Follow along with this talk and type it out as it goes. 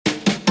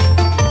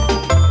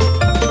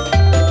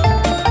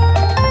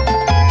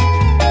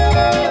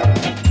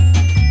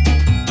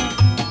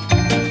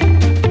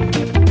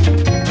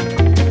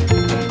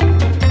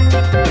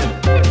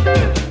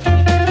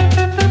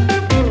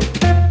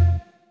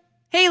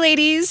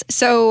ladies.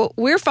 So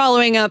we're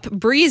following up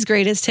Bree's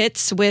greatest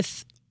hits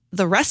with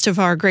the rest of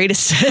our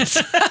greatest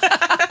hits.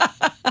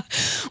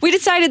 We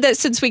decided that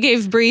since we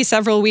gave Bree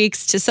several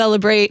weeks to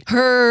celebrate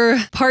her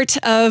part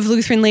of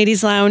Lutheran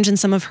Ladies Lounge and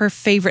some of her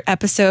favorite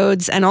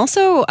episodes, and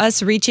also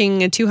us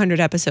reaching 200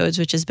 episodes,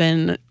 which has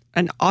been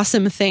an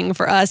awesome thing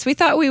for us, we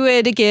thought we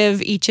would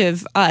give each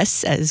of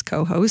us as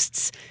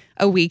co-hosts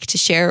a week to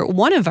share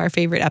one of our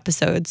favorite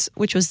episodes,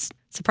 which was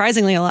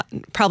surprisingly a lot,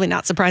 probably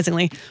not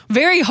surprisingly,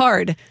 very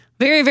hard,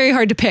 very, very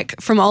hard to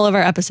pick from all of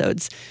our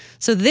episodes.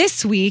 So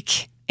this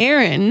week,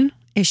 Erin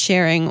is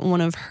sharing one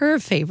of her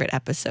favorite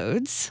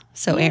episodes.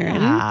 So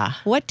Erin,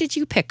 what did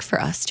you pick for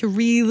us to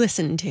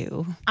re-listen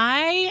to?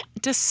 I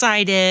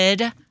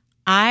decided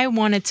I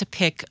wanted to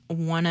pick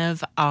one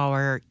of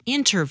our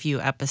interview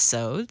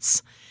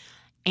episodes.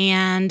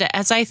 And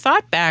as I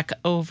thought back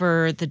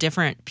over the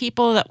different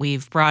people that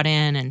we've brought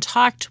in and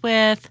talked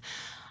with,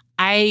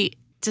 I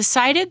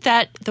decided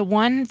that the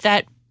one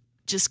that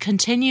just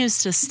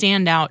continues to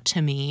stand out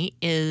to me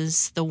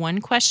is the one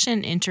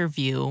question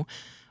interview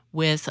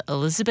with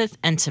Elizabeth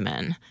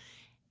Entenmann.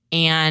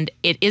 And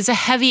it is a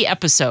heavy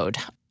episode.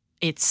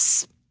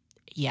 It's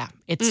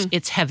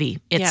heavy.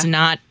 It's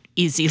not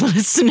easy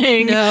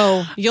listening.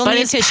 No, you'll but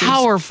need it's tissues.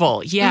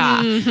 Powerful.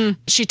 Yeah. Mm-hmm.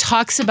 She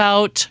talks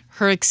about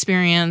her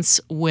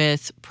experience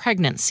with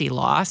pregnancy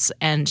loss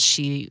and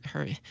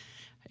her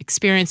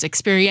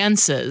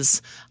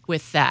experiences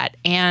with that.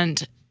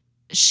 And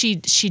she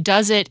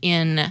does it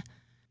in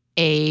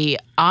a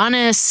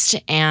honest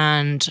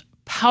and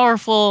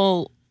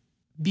powerful,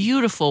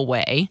 beautiful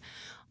way.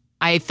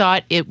 I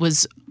thought it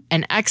was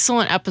an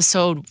excellent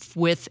episode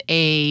with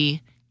a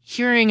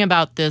hearing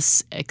about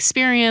this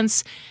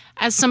experience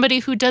as somebody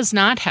who does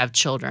not have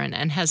children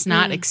and has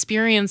not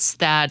experienced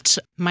that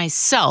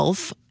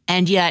myself.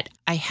 And yet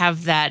I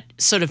have that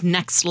sort of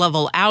next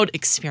level out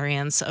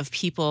experience of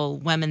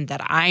women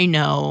that I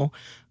know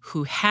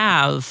who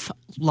have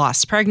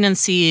lost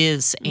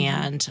pregnancies.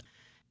 And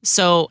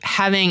so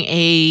having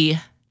a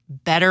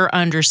better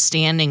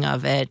understanding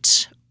of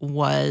it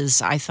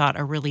was, I thought,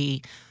 a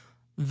really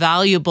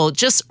valuable,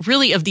 just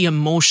really of the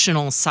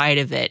emotional side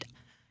of it.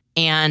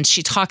 And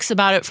she talks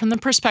about it from the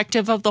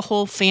perspective of the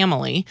whole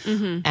family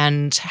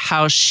and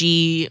how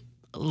she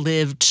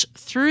lived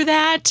through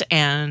that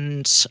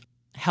and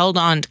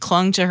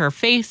clung to her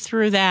faith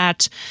through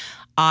that.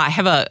 I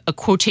have a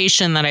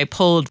quotation that I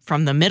pulled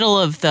from the middle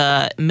of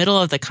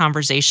the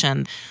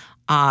conversation.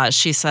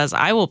 She says,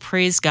 "I will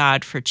praise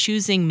God for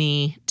choosing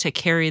me to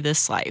carry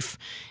this life.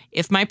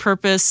 If my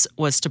purpose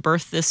was to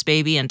birth this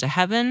baby into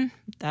heaven,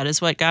 that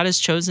is what God has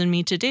chosen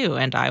me to do,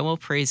 and I will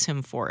praise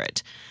him for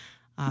it.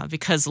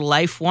 Because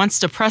life wants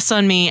to press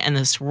on me, and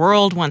this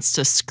world wants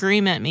to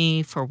scream at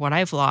me for what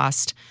I've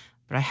lost,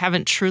 but I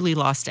haven't truly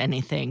lost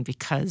anything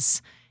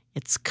because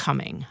it's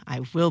coming.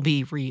 I will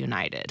be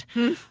reunited."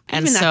 And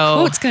even so,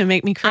 that quote's going to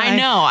make me cry.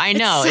 I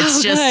know.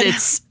 It's so good.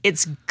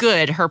 It's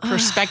good. Her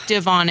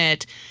perspective on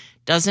it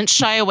doesn't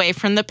shy away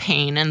from the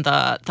pain and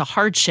the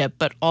hardship,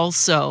 but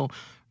also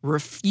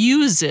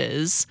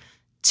refuses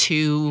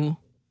to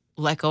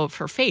let go of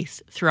her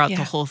faith throughout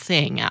the whole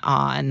thing.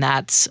 And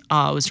that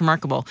was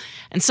remarkable.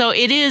 And so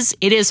it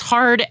is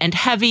hard and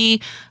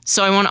heavy.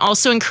 So I want to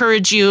also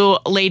encourage you,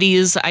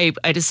 ladies, I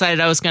decided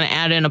I was going to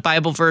add in a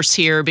Bible verse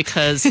here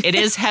because it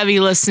is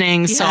heavy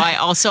listening. So I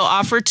also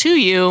offer to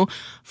you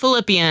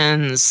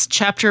Philippians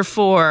chapter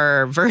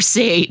 4, verse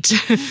 8.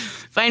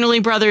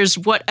 Finally,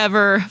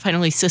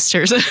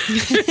 sisters,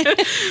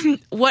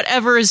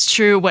 whatever is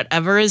true,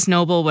 whatever is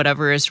noble,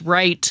 whatever is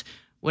right,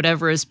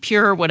 whatever is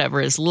pure, whatever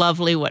is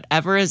lovely,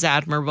 whatever is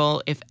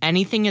admirable, if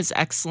anything is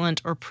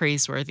excellent or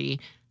praiseworthy,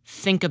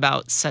 think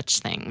about such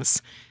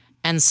things.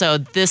 And so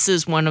this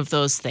is one of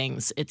those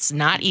things. It's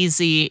not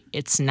easy.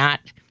 It's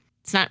not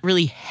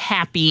really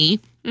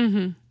happy.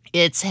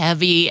 It's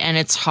heavy and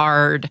it's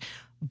hard,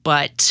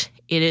 but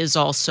it is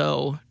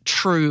also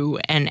true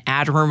and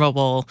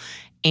admirable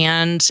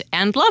and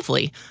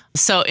lovely.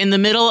 So in the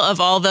middle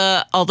of all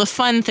the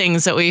fun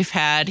things that we've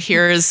had,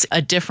 here's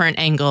a different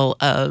angle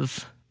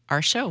of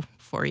our show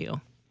for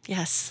you.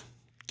 Yes.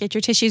 Get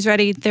your tissues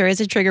ready. There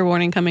is a trigger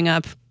warning coming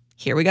up.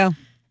 Here we go.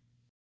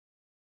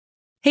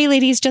 Hey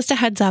ladies, just a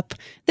heads up.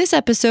 This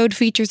episode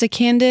features a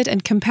candid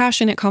and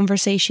compassionate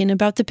conversation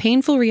about the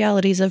painful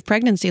realities of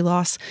pregnancy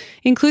loss,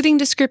 including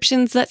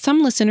descriptions that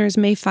some listeners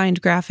may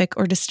find graphic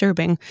or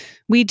disturbing.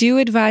 We do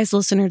advise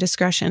listener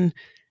discretion.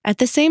 At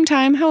the same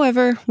time,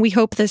 however, we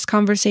hope this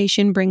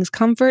conversation brings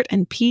comfort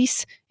and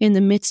peace in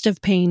the midst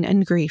of pain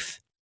and grief.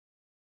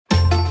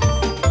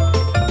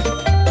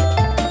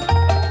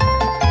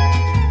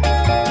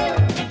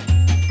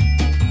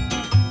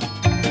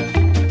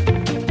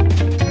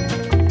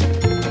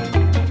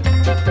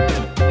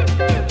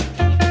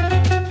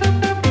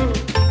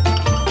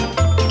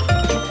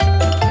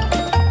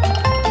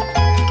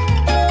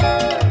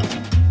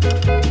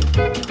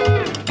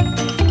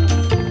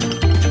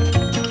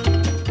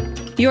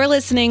 You're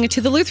listening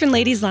to the Lutheran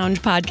Ladies Lounge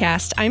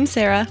podcast. I'm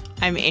Sarah.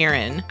 I'm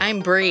Erin.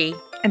 I'm Bree.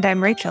 And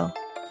I'm Rachel.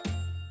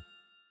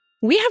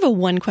 We have a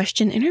one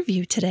question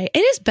interview today.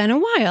 It has been a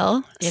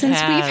while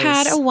since we've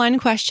had a one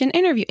question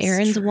interview.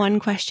 Erin's one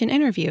question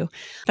interview.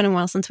 It's been a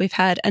while since we've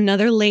had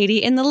another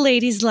lady in the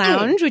ladies'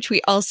 lounge, which we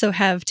also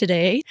have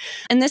today.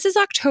 And this is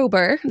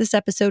October. This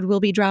episode will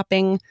be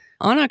dropping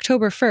on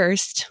October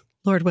 1st,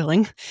 Lord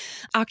willing.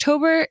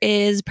 October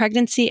is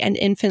Pregnancy and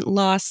Infant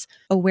Loss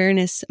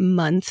Awareness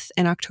Month,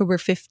 and October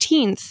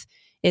 15th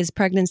is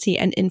Pregnancy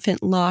and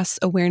Infant Loss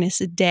Awareness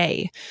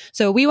Day.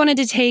 So we wanted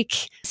to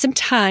take some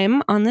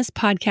time on this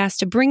podcast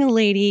to bring a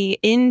lady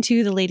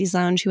into the Ladies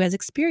Lounge who has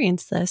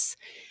experienced this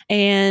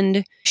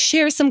and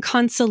share some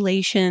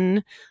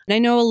consolation. And I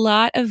know a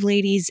lot of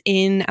ladies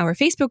in our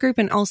Facebook group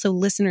and also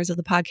listeners of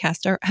the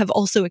podcast have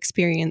also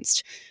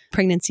experienced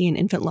pregnancy and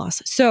infant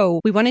loss.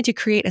 So we wanted to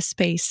create a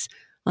space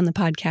on the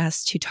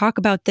podcast to talk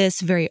about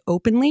this very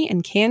openly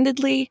and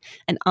candidly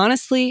and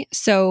honestly.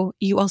 So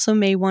you also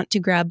may want to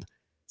grab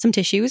some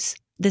tissues.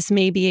 This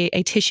may be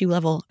a tissue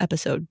level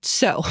episode.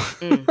 So,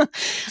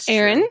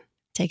 Erin,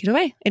 take it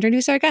away.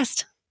 Introduce our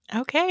guest.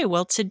 Okay.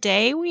 Well,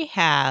 today we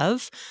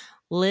have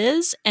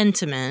Liz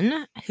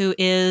Entenmann, who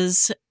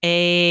is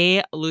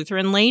a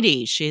Lutheran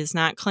lady. She is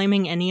not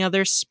claiming any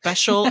other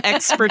special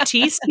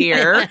expertise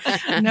here.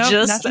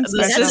 Just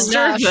the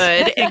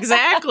sisterhood.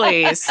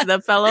 Exactly.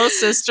 The fellow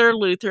sister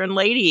Lutheran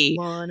lady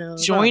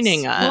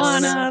joining us.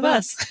 One of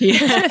us.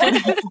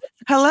 Yeah.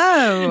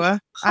 Hello.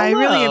 I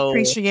really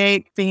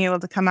appreciate being able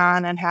to come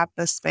on and have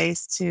this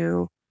space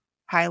to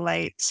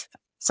highlight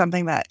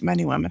something that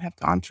many women have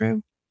gone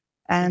through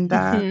and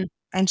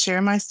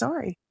share my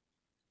story.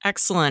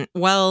 Excellent.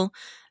 Well,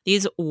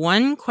 these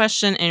one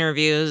question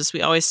interviews,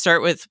 we always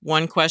start with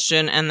one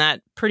question, and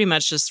that pretty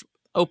much just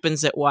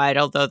opens it wide,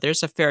 although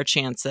there's a fair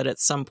chance that at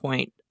some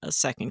point a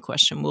second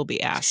question will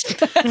be asked.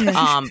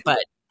 But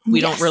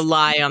we don't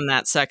rely on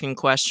that second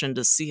question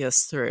to see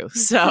us through.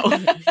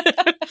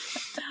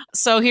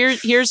 So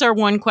here's our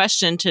one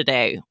question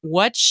today.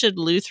 What should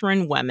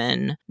Lutheran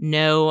women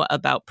know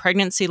about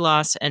pregnancy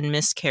loss and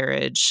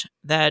miscarriage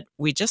that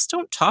we just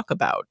don't talk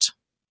about?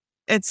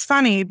 It's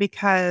funny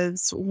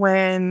because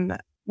when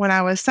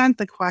I was sent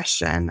the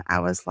question, I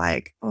was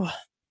like, oh,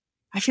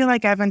 I feel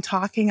like I've been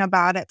talking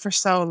about it for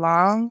so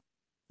long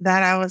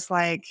that I was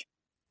like,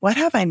 what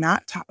have I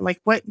not talked?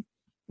 Like,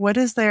 what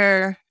is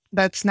there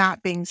that's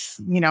not being,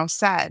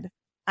 said?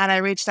 And I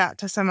reached out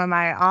to some of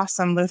my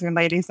awesome Lutheran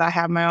ladies. I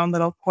have my own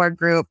little core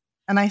group.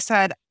 And I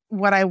said,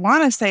 what I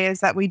want to say is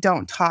that we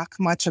don't talk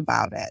much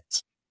about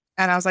it.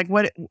 And I was like,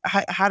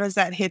 how does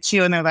that hit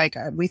you? And they're like,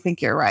 we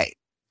think you're right.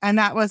 And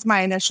that was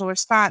my initial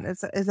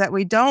response is that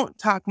we don't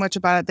talk much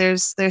about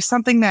it. There's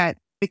something that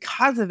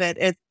because of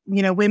it,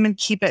 women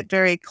keep it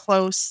very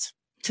close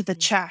to the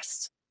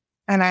chest.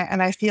 And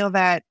I feel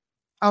that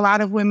a lot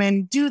of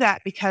women do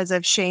that because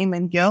of shame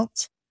and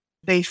guilt.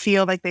 They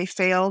feel like they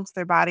failed,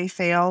 their body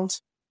failed.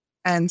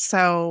 And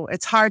so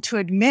it's hard to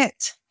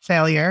admit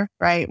failure,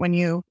 right? When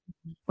you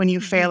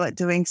fail at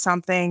doing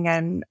something.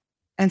 And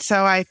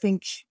so I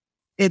think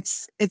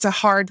it's a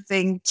hard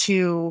thing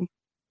to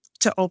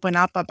open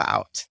up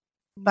about.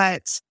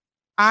 But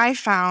I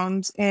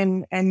found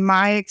in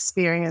my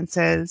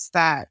experiences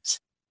that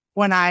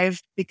when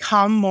I've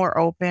become more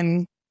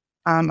open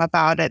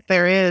about it,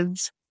 there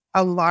is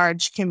a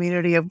large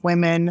community of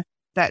women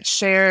that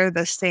share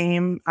the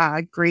same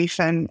grief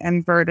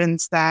and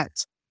burdens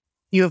that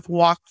you have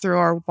walked through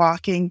or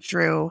walking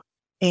through.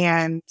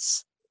 And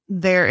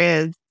there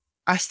is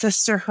a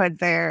sisterhood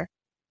there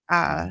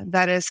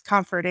that is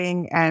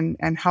comforting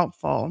and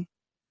helpful.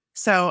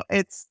 So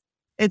it's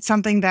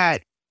something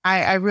that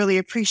I really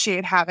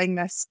appreciate having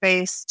this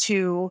space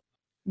to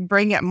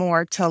bring it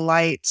more to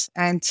light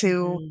and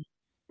to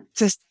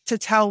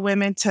tell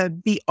women to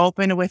be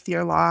open with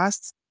your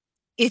loss.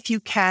 If you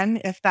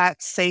can, if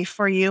that's safe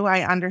for you.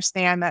 I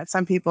understand that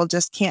some people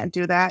just can't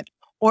do that,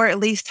 or at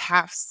least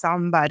have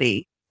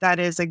somebody that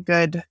is a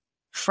good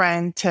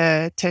friend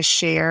to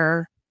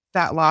share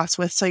that loss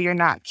with, so you're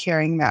not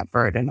carrying that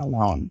burden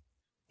alone.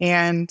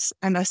 And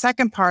the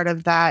second part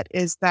of that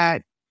is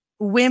that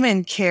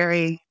women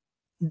carry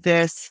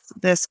this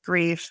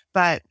grief,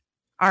 but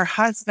our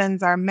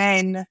husbands, our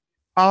men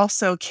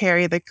also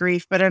carry the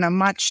grief, but in a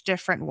much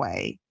different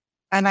way.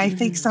 And I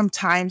think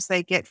sometimes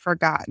they get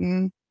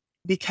forgotten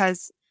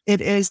because it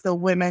is the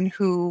women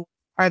who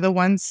are the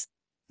ones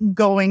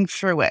going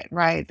through it,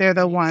 right? They're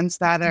the ones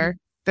they're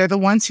the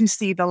ones who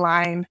see the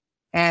line.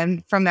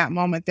 And from that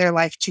moment, their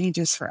life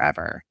changes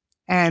forever.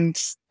 And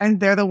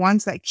they're the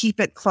ones that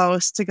keep it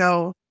close to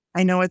go,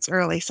 I know it's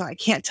early, so I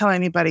can't tell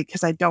anybody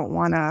because I don't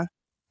want to,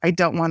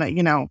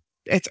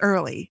 it's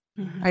early.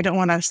 I don't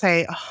want to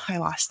say, oh, I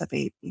lost the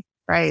baby,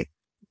 right?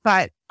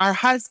 But our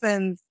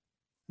husbands,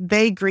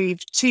 they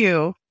grieve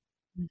too.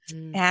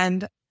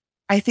 And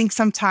I think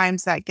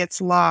sometimes that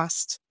gets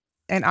lost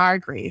in our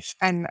grief.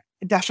 And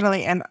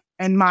definitely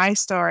in my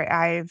story,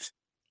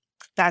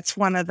 that's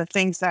one of the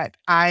things that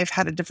I've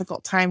had a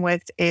difficult time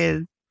with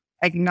is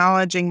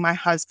acknowledging my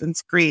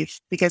husband's grief,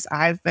 because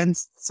I've been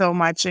so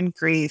much in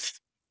grief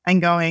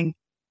and going,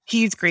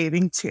 he's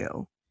grieving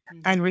too,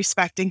 and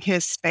respecting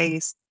his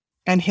space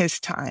and his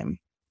time.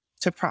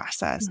 to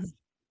process.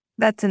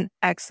 That's an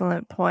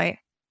excellent point.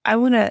 I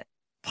want to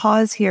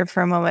pause here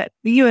for a moment.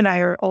 You and I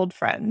are old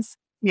friends.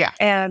 Yeah.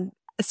 And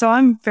so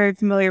I'm very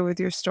familiar with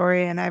your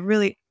story, and I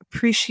really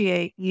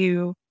appreciate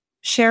you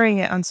sharing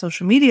it on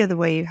social media the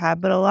way you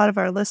have, but a lot of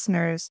our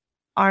listeners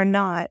are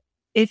not.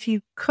 If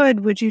you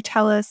could, would you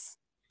tell us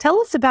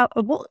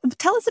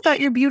about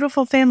your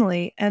beautiful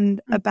family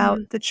and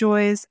about the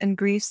joys and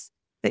griefs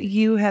that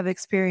you have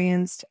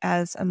experienced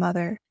as a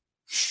mother?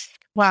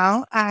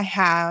 Well, I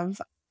have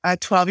a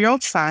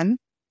 12-year-old son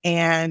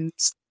and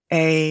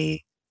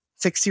a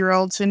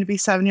 6-year-old, soon to be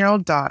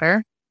 7-year-old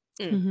daughter.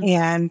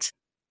 And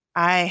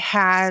I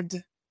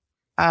had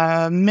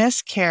a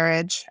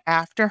miscarriage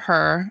after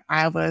her.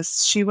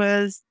 She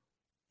was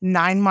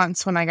 9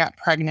 months when I got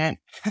pregnant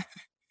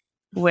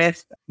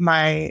with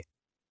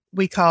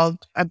we called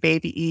a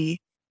baby E.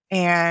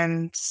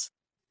 And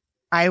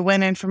I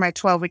went in for my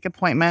 12-week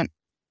appointment,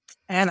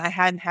 and I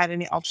hadn't had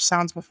any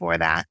ultrasounds before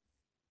that.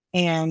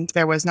 And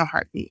there was no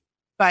heartbeat.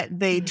 But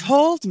they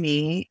told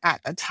me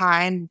at the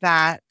time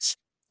that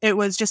it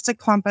was just a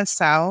clump of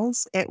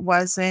cells. It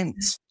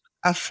wasn't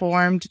a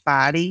formed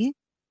body.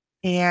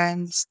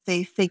 And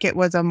they think it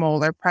was a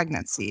molar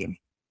pregnancy,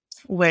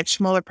 which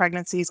molar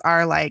pregnancies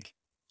are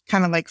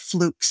kind of like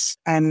flukes,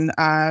 and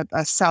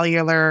a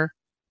cellular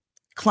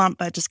clump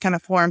that just kind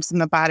of forms and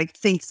the body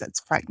thinks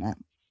it's pregnant.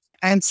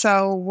 And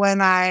so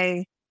when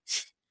I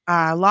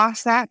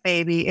lost that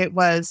baby, it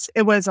was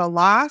a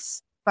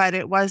loss, but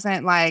it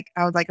wasn't like,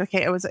 I was like,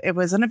 okay, it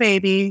wasn't a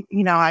baby,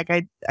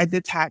 I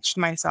detached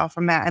myself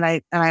from that,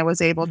 and I was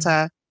able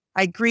to,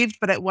 I grieved,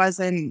 but it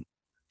wasn't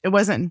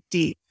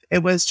deep.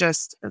 It was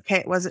just, okay,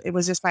 it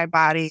was just my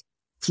body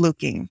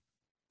fluking.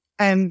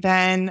 And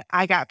then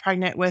I got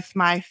pregnant with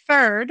my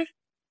third,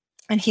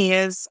 and he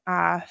is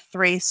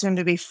 3, soon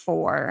to be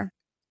 4.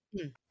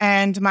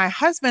 And my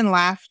husband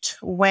left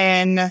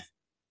when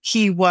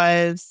he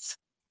was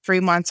 3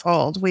 months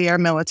old. We are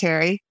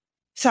military.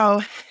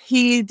 So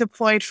he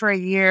deployed for a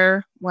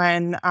year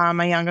when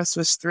my youngest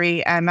was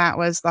 3, and that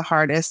was the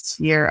hardest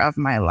year of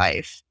my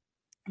life.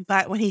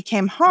 But when he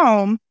came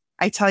home,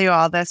 I tell you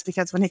all this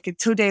because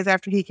 2 days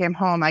after he came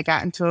home, I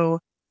got into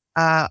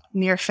a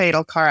near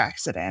fatal car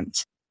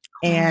accident,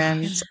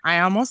 and I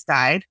almost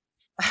died.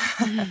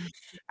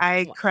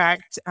 I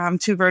cracked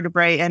 2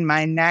 vertebrae in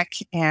my neck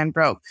and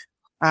broke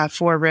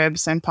 4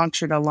 ribs and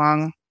punctured a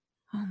lung.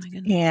 Oh my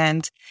goodness.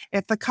 And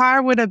if the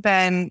car would have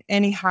been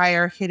any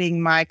higher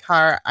hitting my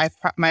car,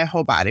 my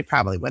whole body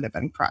probably would have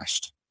been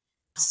crushed.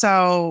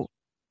 So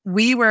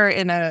we were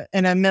in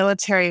a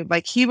military,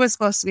 he was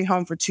supposed to be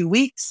home for 2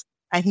 weeks,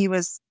 and he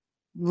was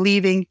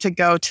leaving to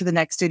go to the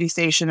next duty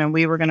station, and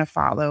we were going to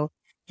follow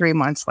 3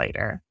 months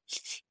later.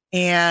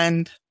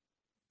 And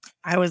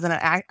I was in an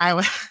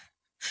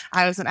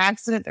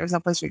accident. There was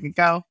no place we could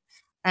go,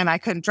 and I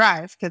couldn't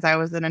drive because I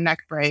was in a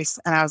neck brace,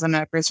 and I was in a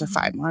neck brace for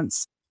 5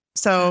 months.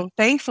 So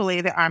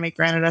thankfully, the Army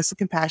granted us a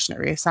compassionate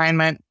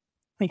reassignment.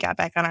 We got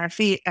back on our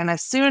feet, and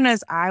as soon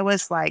as I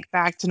was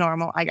back to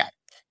normal, I got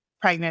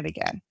pregnant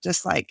again,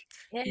 just like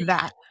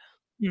that.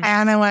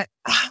 And I went,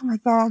 oh my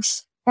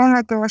gosh, oh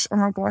my gosh, oh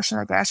my gosh, oh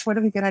my gosh, what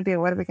are we gonna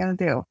do? What are we gonna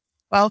do?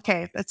 Well,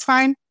 okay, that's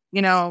fine.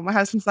 My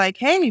husband's like,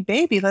 hey,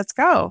 baby, let's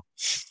go.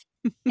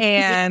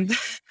 And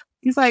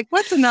he's like,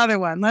 what's another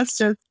one? Let's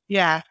just,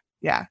 yeah.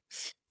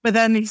 But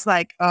then he's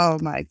like, oh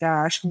my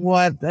gosh,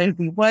 what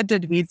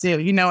did we do?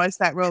 It's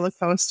that roller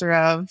coaster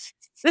of,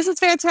 this is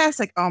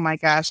fantastic. Oh my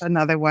gosh,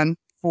 another one.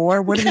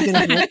 4. What are we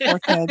going to do with 4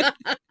 kids?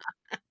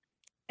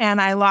 And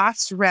I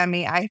lost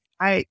Remy.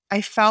 I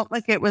felt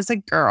like it was a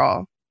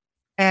girl.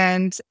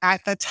 And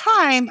at the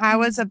time, I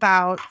was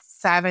about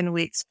 7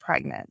 weeks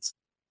pregnant.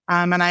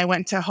 And I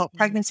went to Hope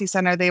Pregnancy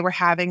Center. They were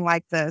having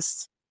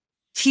this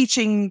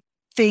teaching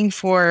thing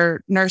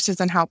for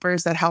nurses and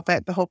helpers that help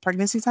at the Hope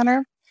Pregnancy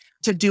Center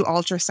to do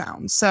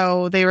ultrasound.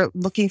 So they were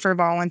looking for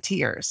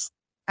volunteers.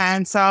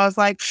 And so I was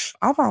like,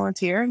 I'll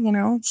volunteer,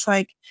 it's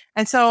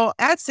and so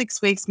at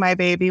 6 weeks, my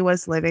baby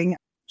was living.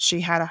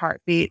 She had a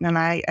heartbeat, and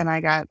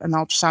I got an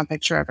ultrasound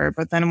picture of her.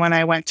 But then when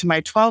I went to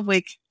my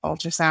 12-week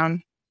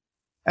ultrasound,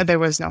 there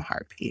was no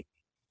heartbeat.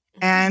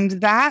 And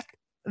that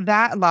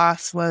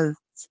loss was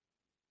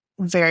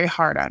very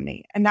hard on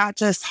me, and not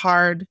just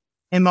hard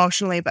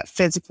emotionally, but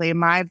physically.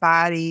 My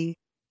body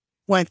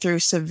went through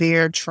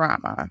severe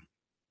trauma.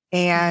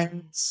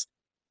 And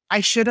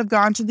I should have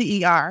gone to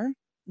the ER,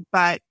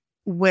 but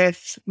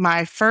with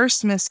my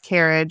first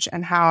miscarriage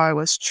and how I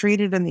was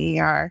treated in the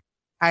ER,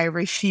 I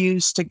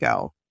refused to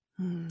go.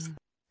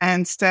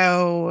 And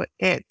so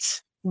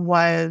it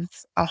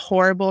was a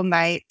horrible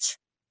night.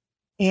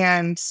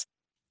 And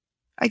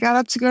I got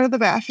up to go to the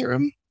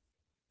bathroom.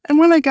 And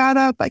when I got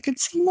up, I could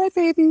see my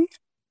baby.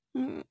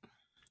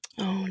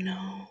 Oh,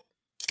 no.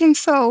 And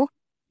so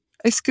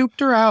I scooped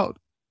her out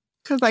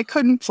because I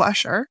couldn't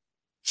flush her.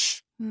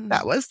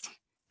 That was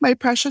my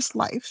precious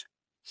life.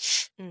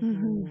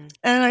 And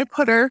I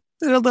put her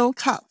in a little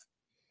cup.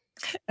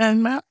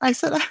 And I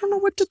said, I don't know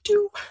what to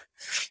do.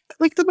 I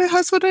looked at my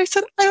husband and I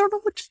said, I don't know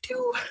what to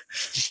do.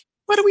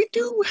 What do we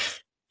do?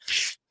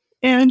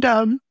 And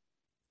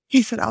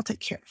He said, I'll take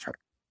care of her.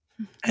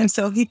 And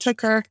so he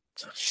took her,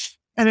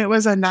 and it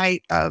was a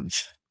night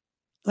of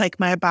like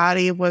my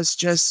body was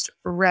just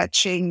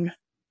retching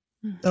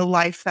the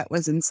life that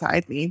was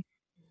inside me.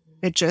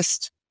 It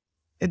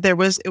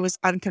was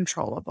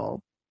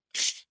uncontrollable.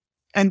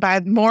 And by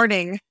the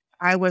morning,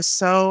 I was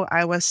so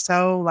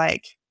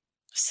like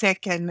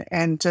sick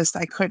and just,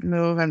 I couldn't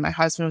move. And my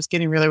husband was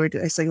getting really weird.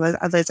 I said, Liz,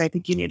 I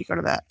think you need to go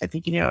to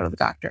the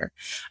doctor.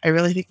 I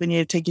really think we need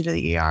to take you to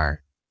the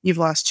ER. You've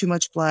lost too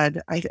much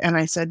blood. And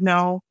I said,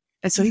 no.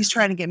 And so he's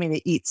trying to get me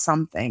to eat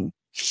something.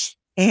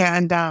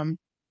 And,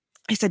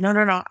 I said, no,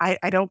 I'm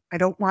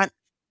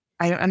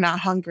not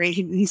hungry.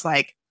 He's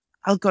like,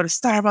 I'll go to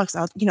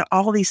Starbucks.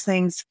 All these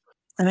things.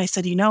 And I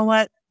said, you know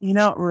what?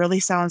 It really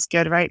sounds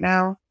good right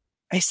now.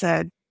 I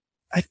said,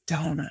 a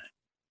donut.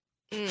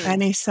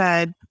 And he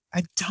said,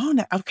 a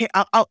donut. Okay,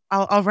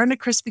 I'll run to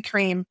Krispy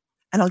Kreme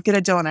and I'll get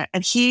a donut.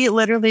 And he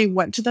literally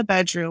went to the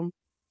bedroom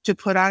to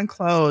put on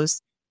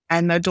clothes,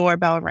 and the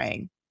doorbell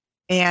rang.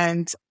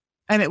 And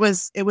it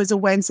was a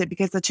Wednesday,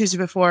 because the Tuesday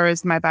before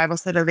was my Bible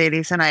study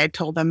ladies, and I had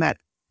told them that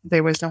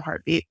there was no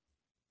heartbeat.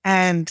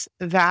 And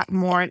that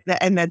morning,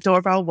 and the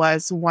doorbell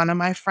was one of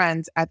my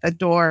friends at the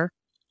door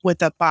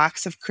with a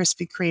box of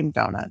Krispy Kreme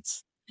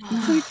donuts.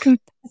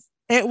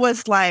 It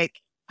was like,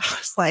 I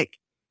was like,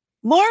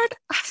 Lord,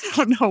 I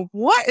don't know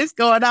what is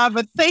going on,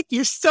 but thank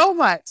you so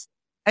much.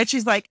 And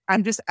she's like, I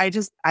just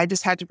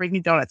had to bring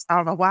you donuts. I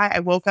don't know why. I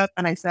woke up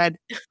and I said,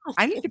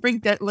 I need to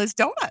bring Liz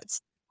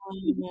donuts.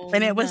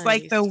 And it was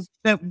like the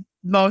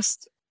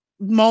most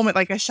moment,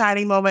 like a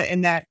shining moment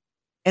in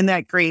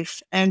that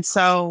grief. And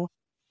so,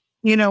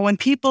 when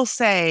people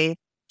say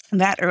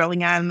that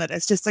early on that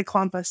it's just a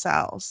clump of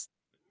cells,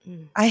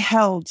 I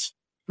held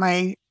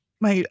my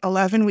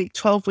 11-week,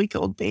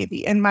 12-week-old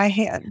baby in my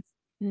hand.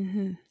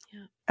 Mm-hmm.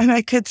 And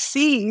I could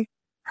see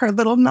her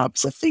little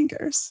nubs of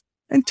fingers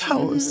and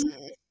toes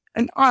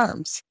and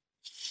arms.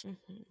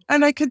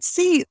 And I could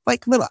see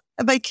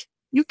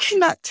you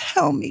cannot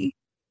tell me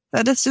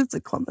that it's just a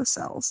clump of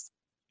cells.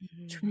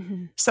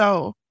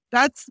 So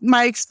that's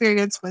my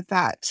experience with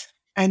that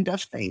end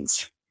of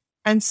things.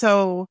 And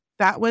so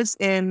that was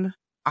in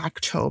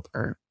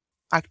October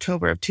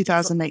of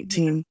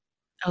 2018.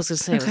 I was going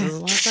to say, was it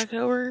last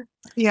October?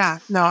 Yeah,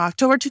 no,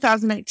 October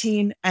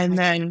 2018. And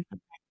then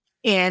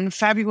in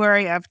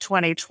February of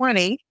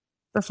 2020,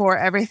 before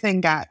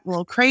everything got a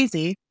little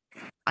crazy,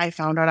 I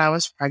found out I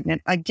was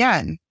pregnant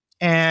again.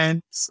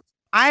 And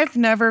I've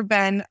never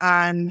been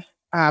on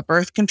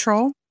birth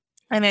control,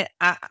 and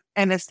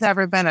it's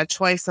never been a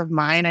choice of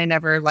mine. I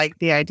never liked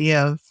the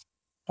idea of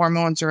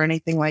hormones or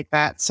anything like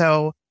that.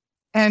 So,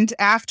 and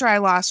after I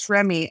lost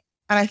Remy,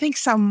 and I think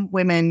some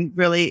women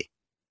really,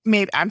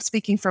 maybe I'm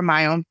speaking from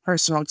my own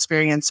personal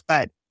experience,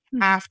 but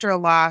after a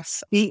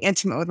loss, being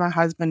intimate with my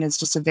husband is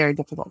just a very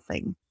difficult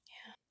thing.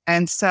 Yeah.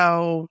 And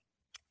so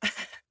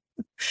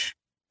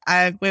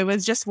it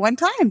was just one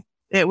time.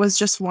 It was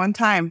just one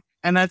time.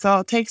 And that's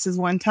all it takes is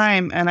one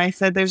time. And I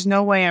said, there's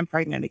no way I'm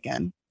pregnant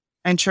again.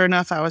 And sure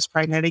enough, I was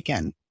pregnant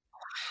again.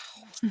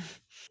 Wow.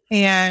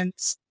 And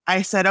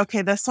I said,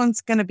 okay, this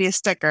one's going to be a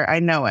sticker. I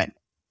know it.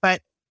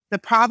 But the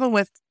problem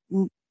with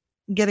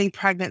getting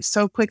pregnant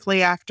so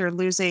quickly after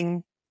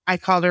losing, I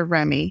called her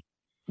Remy,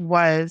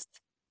 was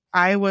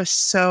I was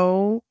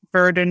so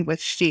burdened with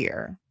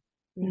fear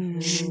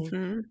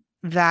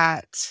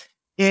that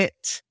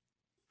it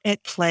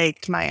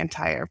plagued my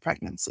entire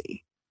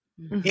pregnancy.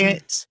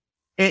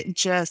 It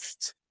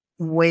just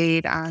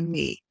weighed on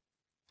me.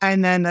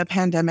 And then the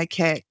pandemic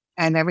hit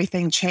and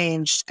everything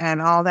changed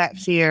and all that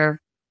fear.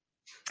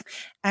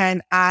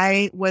 And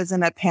I was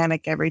in a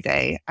panic every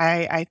day.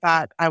 I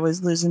thought I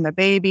was losing the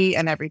baby,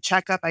 and every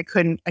checkup, I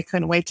couldn't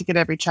wait to get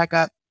every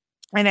checkup.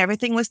 And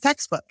everything was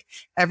textbook.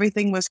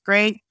 Everything was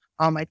great.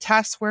 All my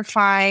tests were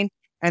fine.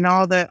 And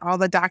all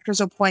the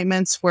doctor's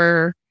appointments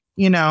were,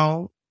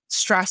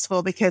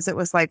 stressful, because it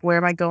was like, where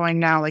am I going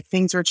now? Like,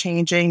 things were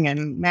changing,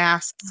 and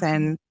masks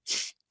and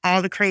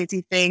all the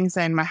crazy things.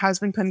 And my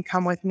husband couldn't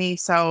come with me.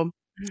 So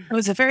it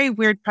was a very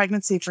weird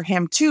pregnancy for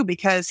him too,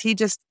 because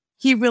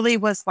he really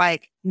was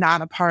like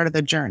not a part of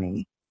the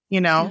journey. He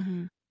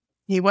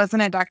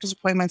wasn't at doctor's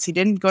appointments. He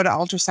didn't go to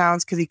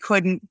ultrasounds because he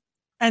couldn't.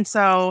 And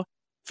so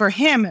for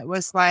him, it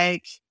was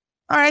like,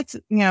 all right,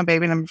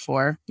 baby number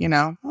 4,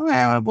 all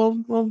right,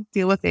 we'll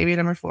deal with baby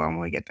number 4 when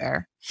we get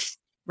there.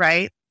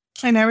 Right.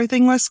 And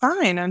everything was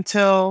fine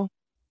until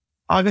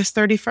August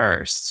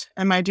 31st.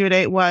 And my due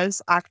date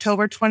was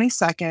October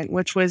 22nd,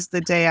 which was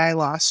the day I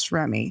lost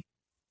Remy.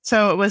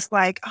 So it was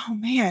like, oh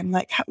man,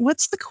 like,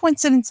 what's the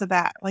coincidence of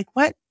that? Like,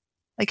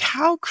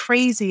 how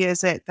crazy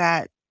is it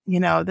that,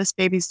 this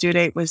baby's due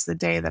date was the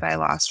day that I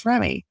lost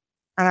Remy?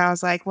 And I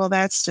was like, well,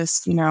 that's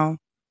just,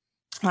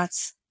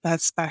 that's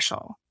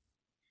special.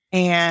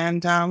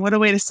 And what a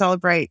way to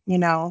celebrate,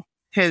 I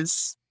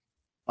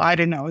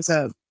didn't know,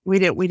 we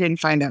didn't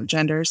find out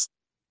genders.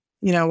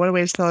 What a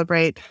way to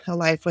celebrate a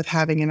life with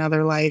having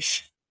another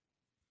life.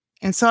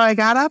 And so I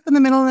got up in the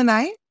middle of the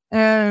night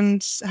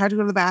and had to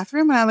go to the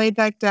bathroom, and I laid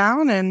back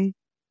down, and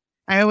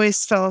I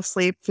always fell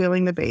asleep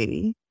feeling the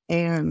baby.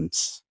 And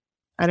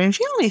I didn't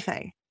feel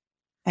anything.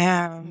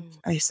 And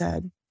I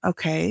said,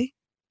 okay,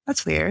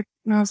 that's weird.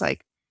 And I was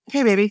like,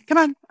 okay, baby, come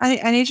on.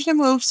 I need you to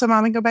move so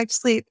mom can go back to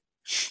sleep.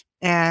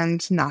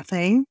 And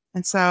nothing.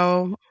 And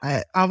so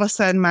all of a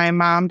sudden, my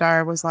mom,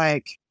 Dar, was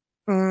like,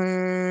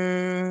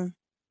 okay,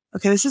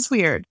 this is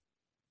weird.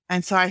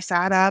 And so I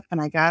sat up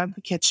and I got out of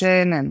the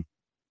kitchen and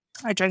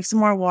I drank some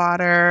more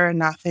water,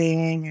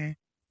 nothing. And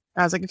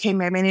I was like, okay,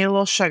 maybe I need a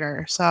little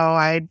sugar. So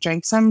I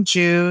drank some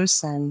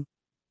juice and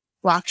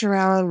walked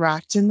around,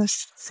 rocked in the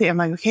seat. I'm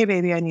like, okay,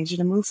 baby, I need you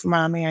to move for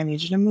mommy. I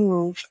need you to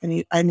move.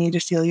 I need to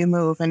feel you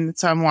move. And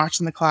so I'm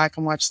watching the clock.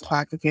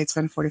 Okay, it's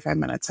been 45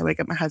 minutes. I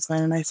wake up my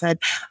husband and I said,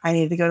 I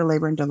need to go to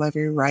labor and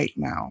delivery right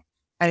now.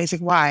 And he's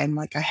like, why? I'm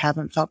like, I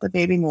haven't felt the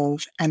baby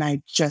move. And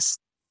I just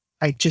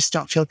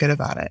don't feel good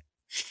about it.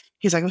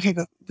 He's like, okay,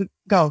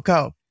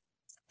 go.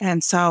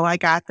 And so I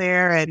got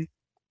there and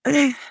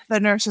the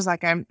nurse was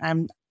like,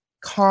 I'm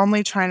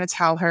calmly trying to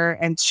tell her.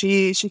 And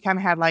she kind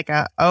of had like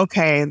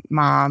okay,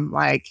 mom,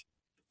 like,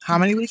 how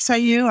many weeks are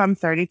you? I'm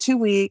 32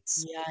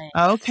 weeks.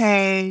 Yikes.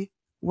 Okay.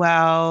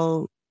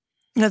 Well,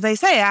 as they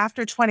say,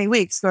 after 20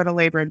 weeks, go to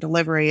labor and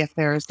delivery if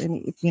there's any,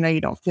 if,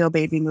 you don't feel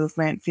baby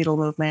movement, fetal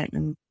movement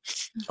in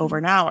over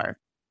an hour.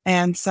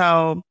 And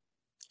so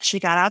she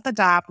got out the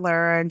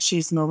Doppler and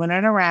she's moving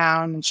it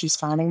around and she's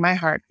finding my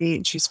heartbeat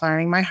and she's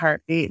finding my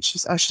heartbeat.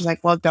 She's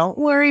like, well, don't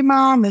worry,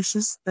 mom. This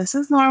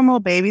is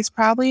normal. Baby's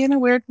probably in a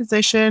weird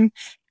position.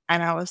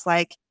 And I was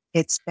like,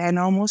 it's been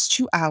almost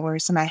 2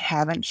 hours and I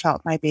haven't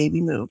felt my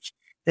baby move.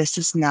 This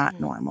is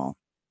not normal.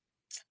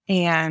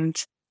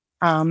 And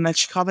then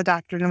she called the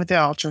doctor in with the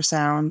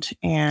ultrasound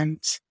and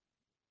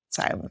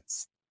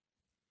silence.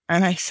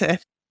 And I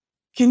said,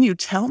 can you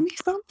tell me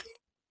something?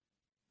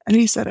 And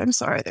he said, I'm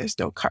sorry, there's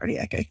no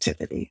cardiac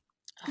activity.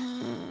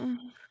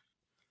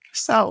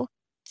 So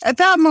at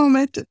that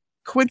moment,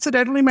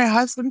 coincidentally, my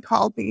husband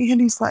called me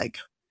and he's like,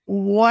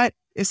 what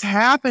is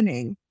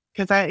happening?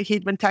 Because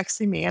he'd been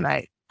texting me and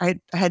I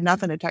had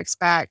nothing to text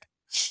back.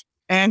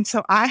 And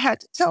so I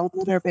had to tell him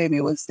that our baby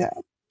was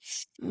dead.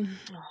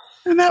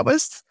 And that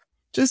was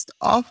just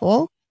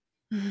awful.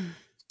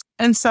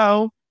 And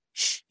so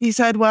he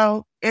said,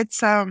 well,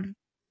 it's, and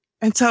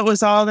so it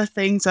was all the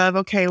things of,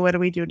 okay, what do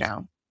we do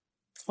now?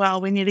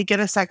 Well, we need to get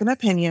a second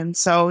opinion.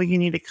 So you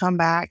need to come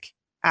back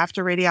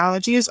after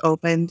radiology is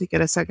open to get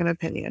a second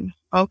opinion.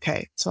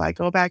 Okay. So I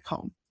go back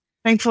home.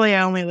 Thankfully,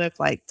 I only lived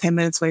like 10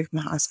 minutes away from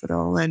the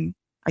hospital and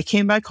I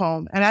came back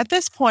home. And at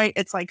this point,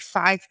 it's like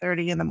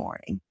 5:30 in the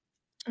morning.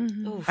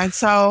 And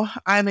so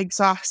I'm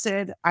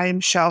exhausted.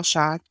 I'm shell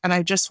shocked and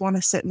I just want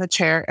to sit in the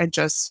chair and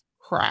just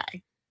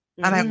cry.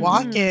 And I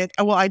walk in.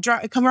 Well, I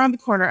come around the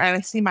corner and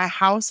I see my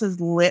house is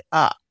lit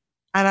up.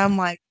 And I'm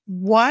like,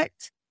 what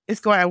is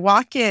going on? I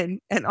walk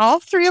in and all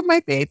three of my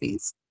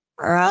babies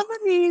are on the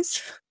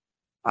knees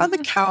on the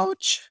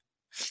couch.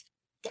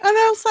 And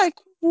I was like,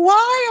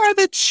 why are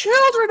the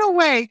children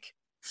awake?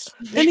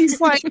 And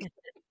he's like,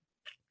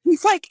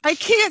 I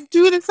can't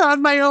do this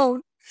on my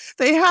own.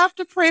 They have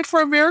to pray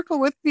for a miracle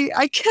with me.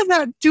 I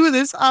cannot do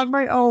this on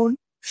my own.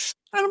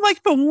 And I'm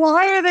like, but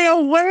why are they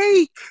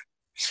awake?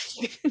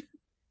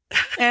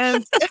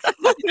 And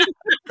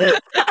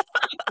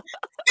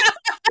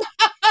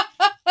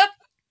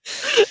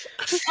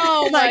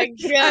Oh my and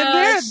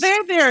gosh.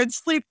 they're there and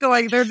sleep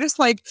going. They're just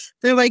like,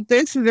 they're like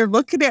this and they're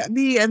looking at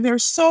me and they're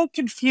so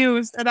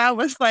confused. And I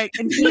was like,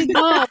 and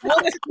Mom,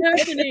 what's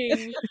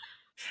happening?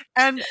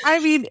 and I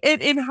mean,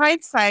 in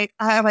hindsight,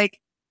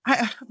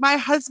 my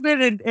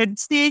husband and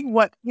seeing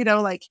what,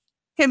 like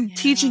him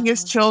teaching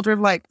his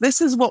children, like,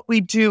 this is what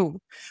we do.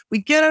 We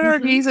get on our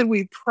knees and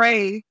we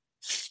pray.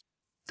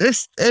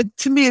 This,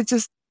 to me, it's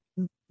just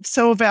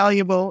so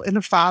valuable in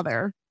a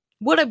father.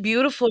 What a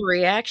beautiful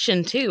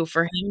reaction, too,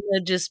 for him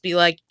to just be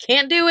like,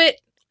 can't do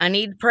it. I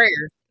need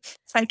prayer.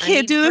 I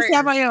can't do this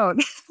on my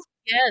own.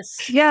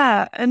 Yes.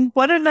 Yeah. And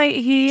what a night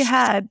he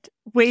had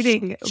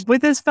waiting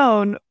with his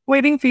phone,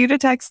 waiting for you to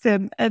text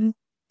him and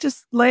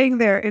just laying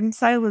there in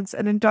silence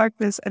and in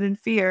darkness and in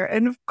fear.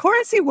 And of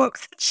course he woke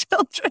the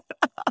children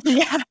up.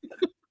 Yeah.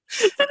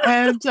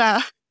 And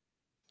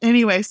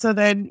anyway, so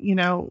then,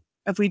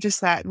 if we just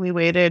sat and we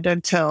waited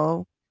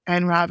until,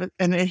 and Robin,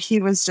 and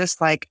he was just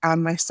like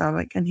on my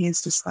stomach and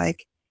he's just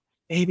like,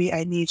 baby,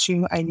 I need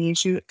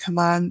you. Come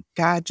on,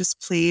 God,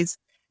 just please.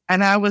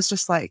 And I was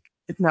just like,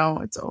 no,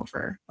 it's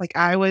over. Like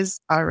I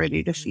was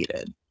already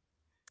defeated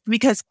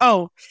because,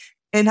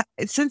 and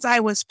since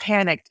I was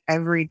panicked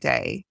every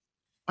day,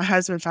 my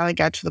husband finally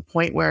got to the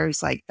point where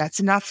he's like, that's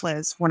enough,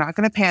 Liz. We're not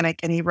going to panic.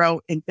 And he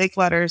wrote in big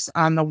letters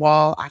on the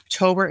wall,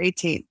 October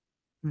 18th.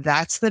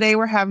 That's the day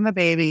we're having the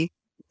baby.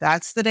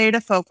 That's the day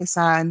to focus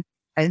on.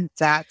 And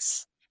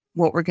that's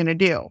what we're going to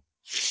do.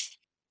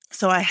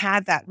 So I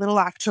had that little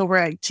October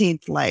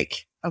 18th,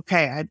 like,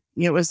 okay,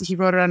 he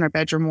wrote it on our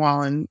bedroom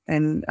wall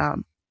and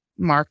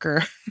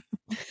marker.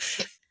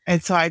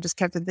 And so I just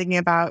kept thinking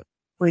about,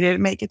 we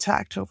didn't make it to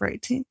October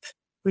 18th.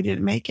 We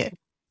didn't make it.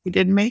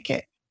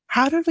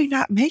 How did we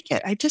not make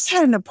it? I just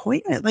had an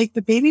appointment. Like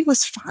the baby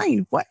was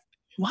fine. What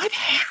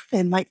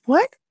happened? Like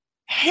what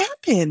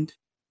happened?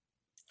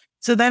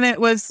 So then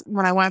it was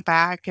when I went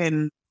back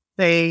and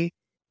they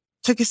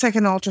took a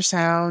second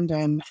ultrasound,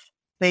 and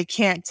they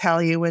can't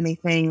tell you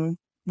anything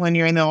when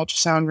you're in the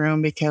ultrasound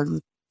room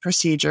because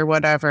procedure,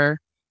 whatever.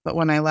 But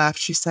when I left,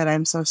 she said,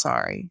 "I'm so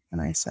sorry."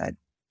 And I said,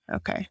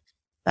 okay,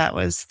 that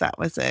was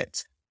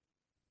it.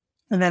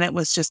 And then it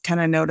was just kind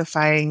of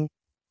notifying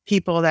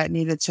people that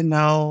needed to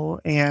know,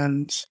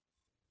 and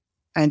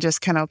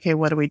just kind of, okay,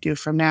 what do we do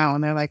from now?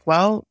 And they're like,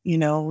 well,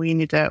 we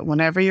need to,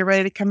 whenever you're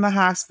ready to come to the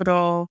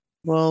hospital,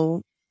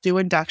 we'll do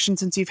induction.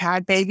 Since you've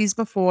had babies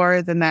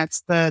before, then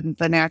that's the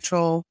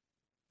natural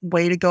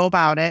way to go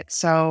about it.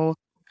 So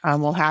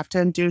we'll have to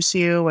induce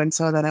you. And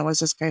so then it was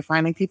just okay,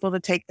 finding people to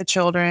take the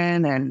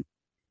children. And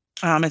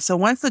so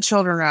once the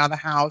children were out of the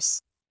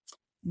house,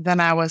 then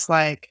I was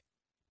like,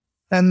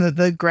 then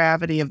the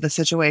gravity of the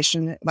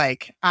situation,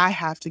 like, I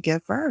have to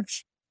give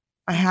birth.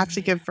 I have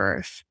to give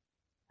birth.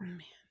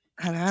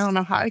 And I don't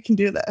know how I can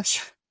do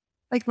this.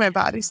 Like, my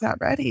body's not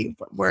ready.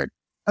 But we're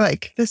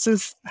like,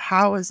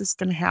 how is this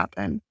going to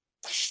happen?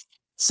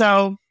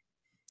 So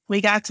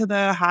we got to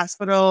the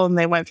hospital and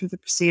they went through the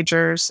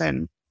procedures,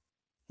 and,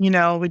 we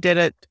did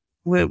it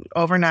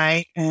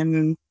overnight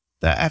and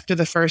after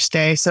the first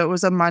day. So it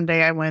was a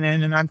Monday I went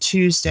in, and on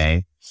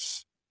Tuesday,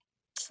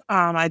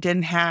 I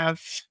didn't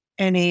have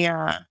any,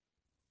 there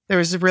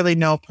was really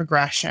no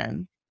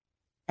progression.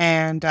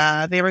 And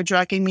they were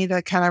drugging me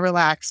to kind of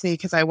relax me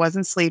because I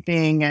wasn't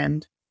sleeping.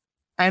 And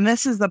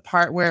this is the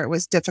part where it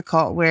was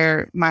difficult,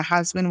 where my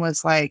husband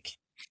was like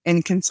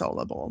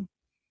inconsolable.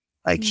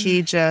 Like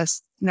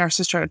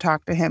nurses tried to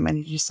talk to him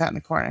and he just sat in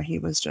the corner. He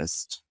was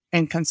just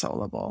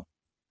inconsolable.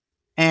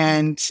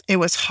 And it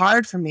was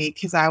hard for me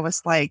because I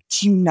was like,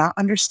 do you not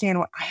understand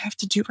what I have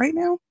to do right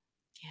now?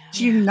 Yeah.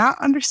 Do you not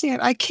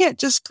understand? I can't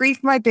just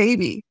grieve my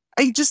baby.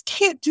 I just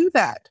can't do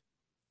that.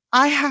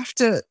 I have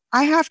to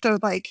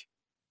like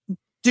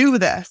do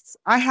this.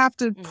 I have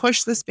to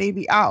push this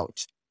baby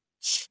out.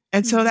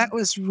 And so that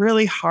was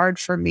really hard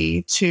for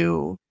me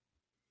to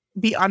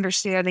be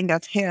understanding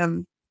of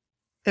him.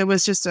 It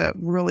was just a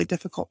really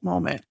difficult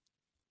moment.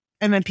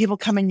 And then people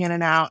coming in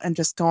and out and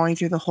just going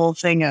through the whole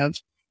thing of,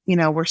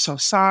 we're so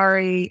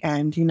sorry,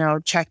 and,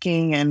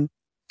 checking. And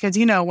because,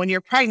 when you're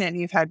pregnant and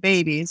you've had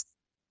babies,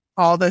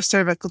 all the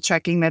cervical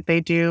checking that they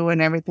do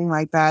and everything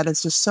like that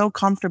is just so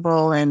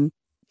comfortable and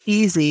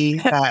easy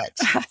that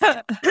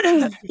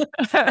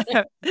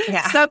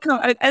yeah,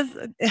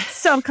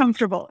 so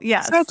comfortable.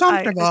 Yes, so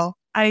comfortable.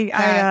 Having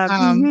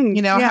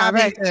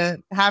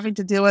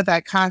to deal with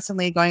that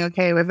constantly, going,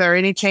 okay, if there are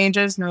any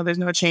changes, no, there's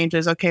no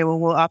changes. Okay, well,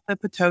 we'll up the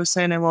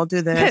Pitocin and we'll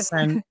do this.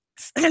 And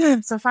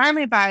so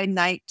finally by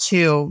night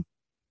 2,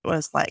 it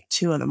was like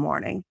 2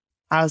 a.m.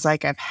 I was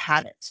like, I've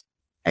had it.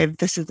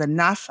 This is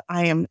enough.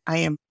 I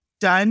am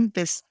done.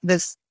 This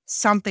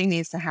something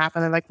needs to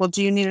happen. They're like, well,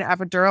 do you need an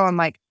epidural? I'm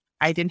like,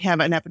 I didn't have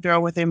an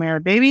epidural with the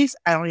Amara babies.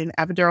 I don't need an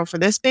epidural for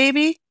this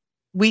baby.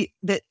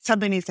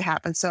 Something needs to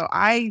happen. So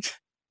I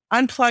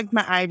unplugged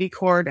my IV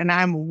cord and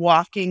I'm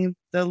walking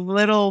the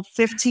little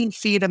 15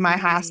 feet of my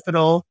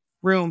hospital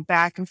room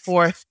back and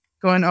forth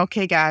going,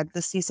 okay, God,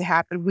 this needs to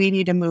happen. We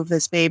need to move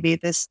this baby.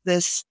 This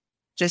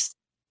just,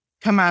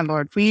 come on,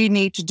 Lord, we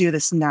need to do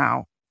this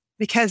now.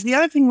 Because the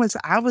other thing was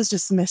I was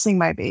just missing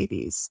my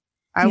babies.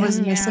 I was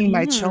missing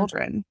my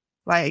children.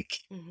 Like,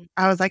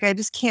 I was like, I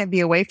just can't be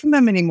away from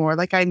them anymore.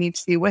 Like, I need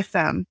to be with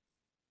them.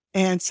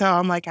 And so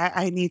I'm like,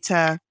 I need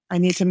to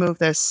move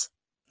this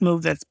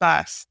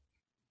bus.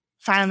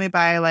 Finally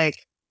by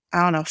like,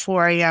 I don't know,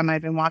 4 a.m.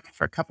 I've been walking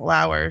for a couple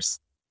hours.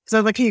 So I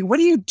was like, hey, what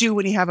do you do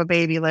when you have a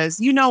baby, Liz?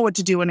 You know what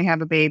to do when you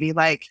have a baby.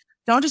 Like,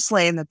 don't just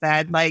lay in the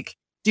bed, like,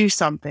 do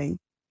something.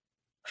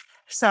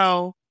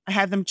 So I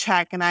had them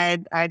check, and I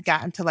had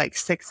gotten to like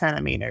 6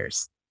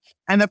 centimeters.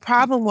 And the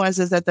problem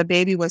is that the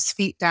baby was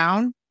feet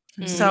down.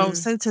 So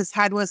since his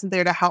head wasn't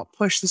there to help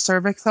push the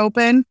cervix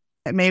open,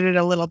 it made it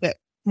a little bit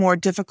more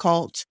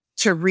difficult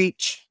to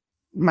reach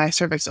my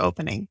cervix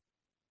opening.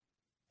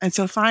 And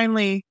so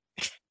finally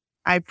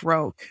I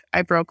broke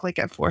like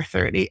at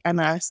 4:30,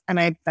 and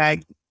I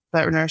begged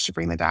the nurse to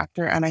bring the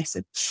doctor. And I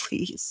said,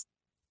 please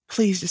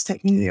just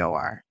take me to the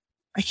OR.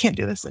 I can't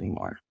do this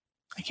anymore.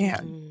 I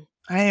can't.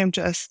 I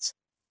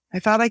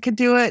thought I could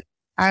do it.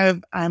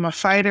 I'm a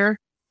fighter,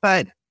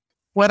 but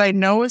what I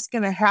know is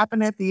going to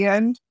happen at the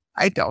end,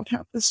 I don't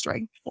have the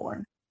strength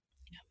for.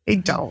 I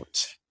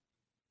don't.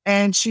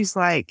 And she's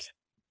like,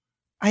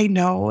 I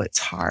know it's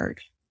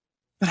hard,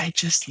 but I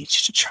just need you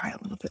to try a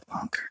little bit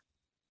longer.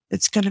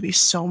 It's going to be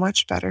so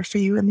much better for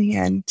you in the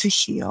end to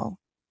heal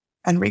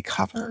and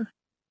recover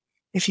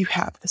if you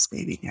have this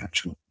baby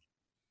naturally.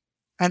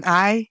 And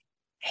I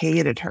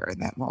hated her in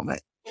that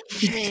moment.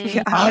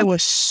 I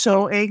was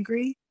so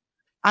angry.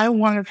 I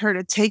wanted her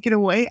to take it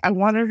away. I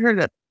wanted her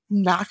to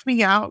knock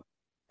me out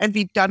and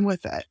be done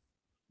with it.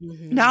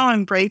 Now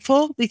I'm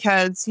grateful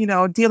because,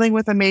 dealing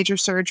with a major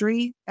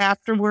surgery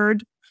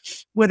afterward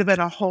would have been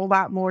a whole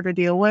lot more to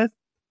deal with.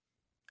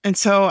 And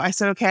so I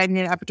said, okay, I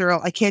need an epidural.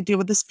 I can't deal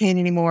with this pain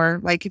anymore.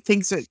 Like,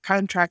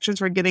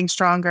 contractions were getting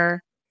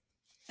stronger.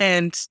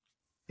 And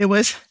it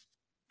was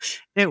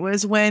It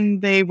was when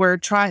they were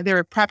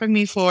prepping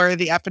me for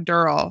the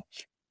epidural.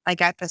 I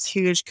got this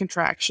huge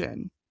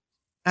contraction.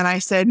 And I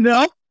said,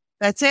 no,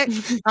 that's it.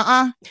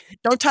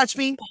 Don't touch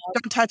me.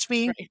 Don't touch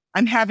me. Right.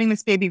 I'm having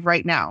this baby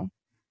right now.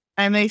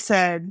 And they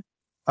said,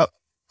 oh,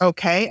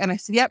 okay. And I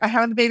said, yep, I'm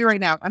having the baby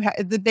right now.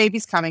 The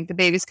baby's coming. The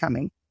baby's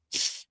coming.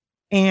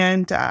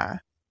 And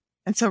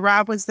so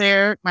Rob was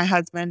there, my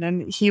husband,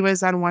 and he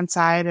was on one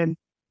side, and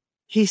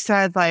he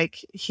said,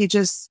 like, he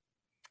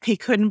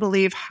couldn't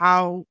believe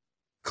how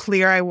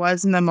clear I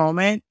was in the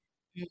moment.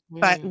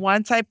 But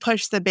once I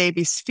pushed the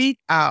baby's feet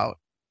out,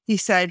 he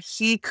said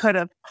he could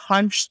have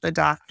punched the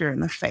doctor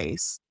in the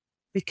face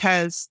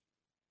because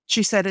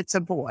she said it's a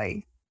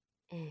boy.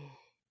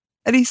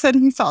 And he said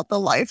he felt the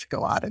life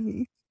go out of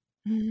me.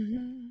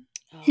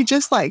 He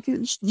just like,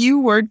 you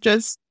were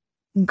just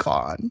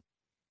gone.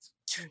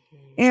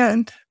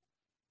 And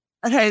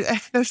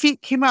the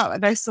feet came out,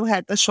 and I still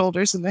had the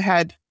shoulders and the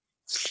head.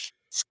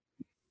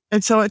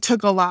 And so it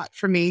took a lot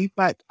for me,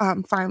 but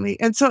finally.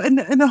 And so in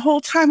the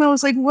whole time I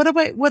was like, what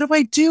do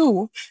I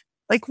do?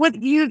 Like,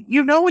 what, you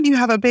know, when you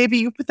have a baby,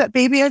 you put that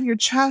baby on your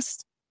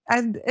chest,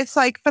 and it's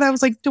like, but I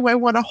was like, do I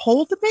want to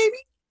hold the baby?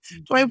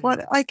 Do I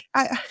want, like,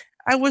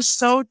 I was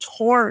so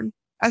torn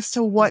as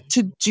to what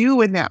to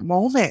do in that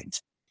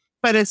moment.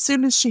 But as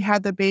soon as she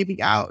had the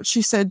baby out,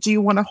 she said, do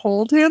you want to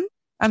hold him?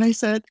 And I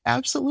said,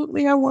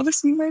 absolutely. I want to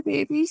see my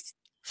baby.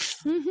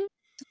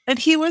 And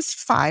he was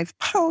 5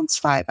 pounds,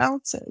 5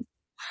 ounces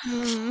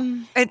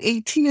and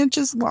 18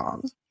 inches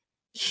long.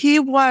 He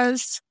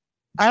was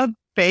a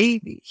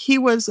baby. He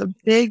was a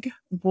big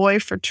boy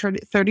for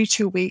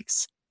 32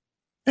 weeks,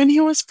 and he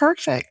was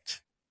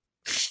perfect.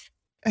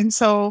 And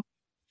so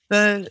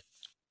the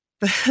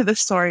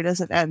story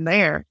doesn't end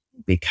there,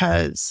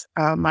 because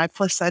my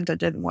placenta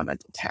didn't want to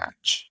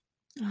detach.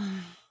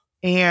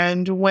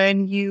 And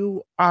when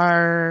you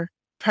are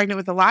pregnant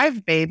with a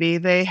live baby,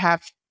 they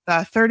have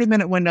the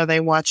 30-minute window they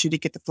want you to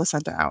get the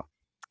placenta out.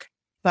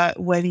 But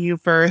when you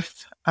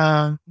birth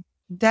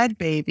dead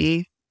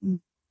baby,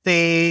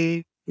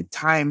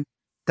 time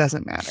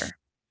doesn't matter.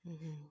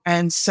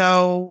 And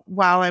so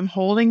while I'm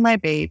holding my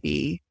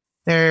baby,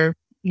 there,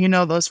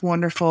 those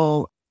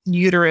wonderful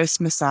uterus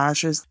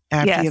massages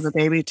after you have a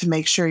baby to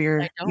make sure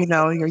your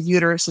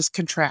uterus is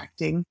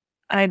contracting.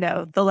 I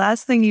know. The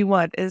last thing you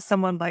want is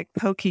someone like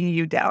poking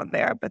you down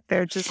there, but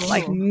they're just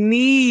like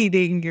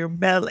kneading your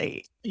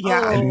belly.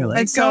 Yeah. And you're like,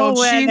 and so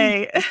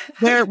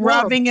they're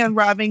rubbing,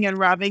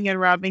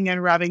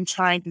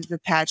 trying to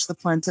detach the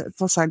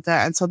placenta.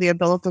 And so the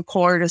umbilical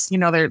cord is,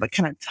 they're like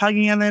kind of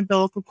tugging on the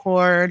umbilical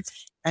cord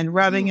and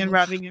rubbing and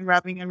rubbing and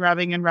rubbing and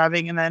rubbing and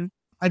rubbing. And then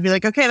I'd be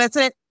like, okay, that's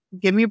it.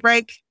 Give me a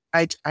break.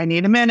 I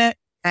need a minute.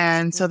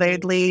 And so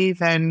they'd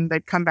leave and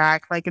they'd come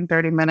back like in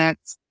 30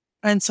 minutes.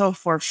 And so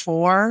for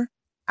 4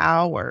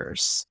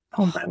 hours,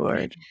 oh my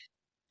Lord,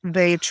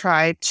 they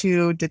tried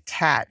to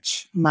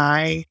detach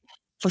my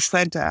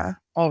placenta,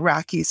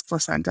 Rocky's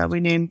placenta. We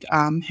named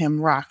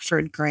him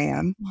Rockford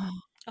Graham.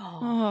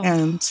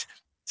 And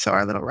so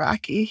our little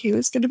Rocky, he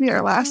was going to be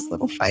our last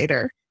little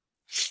fighter.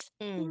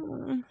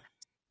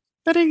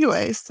 But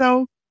anyway,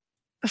 so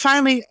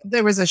finally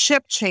there was a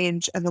ship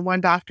change, and the one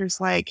doctor's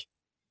like,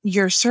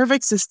 your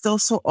cervix is still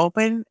so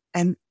open,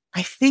 and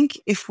I think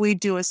if we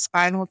do a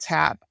spinal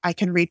tap, I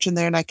can reach in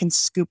there and I can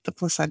scoop the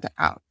placenta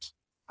out.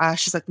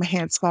 She's like, my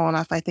hand's small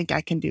enough. I think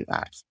I can do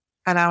that.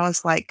 And I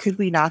was like, could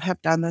we not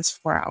have done this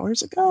 4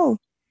 hours ago?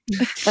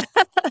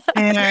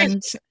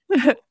 And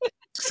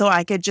so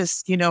I could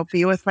just,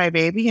 be with my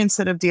baby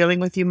instead of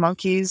dealing with you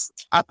monkeys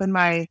up in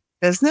my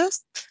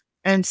business.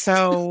 And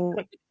so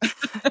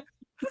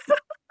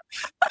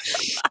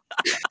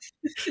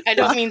I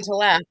don't mean to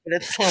laugh, but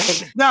it's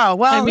like, no,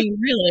 well, I mean,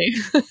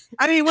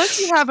 really. Once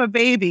you have a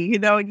baby,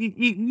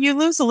 you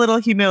lose a little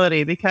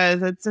humility,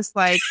 because it's just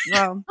like,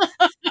 well,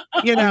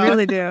 you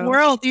really do.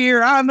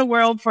 You're on the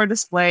world for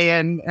display,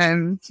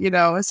 and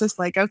it's just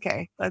like,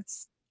 okay,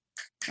 let's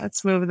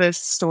move this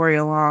story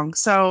along.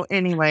 So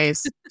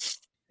anyways,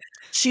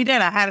 she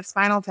did. I had a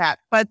spinal tap,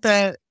 but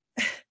the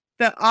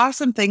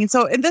awesome thing,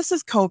 and this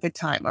is COVID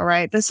time. All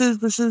right. This is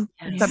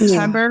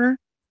September.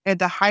 At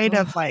the height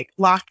of like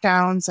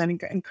lockdowns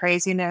and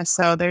craziness.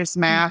 So there's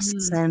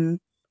masks and,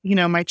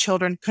 my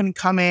children couldn't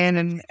come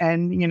in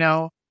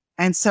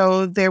and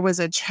so there was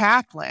a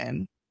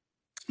chaplain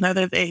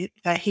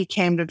that he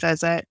came to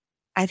visit,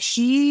 and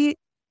he,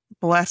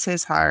 bless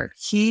his heart,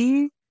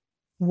 he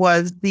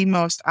was the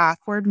most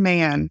awkward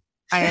man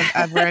I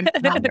have ever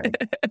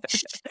encountered.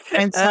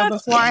 And so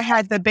before I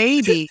had the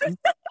baby,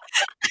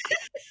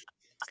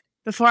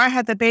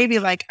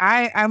 like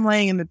I'm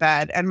laying in the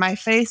bed and my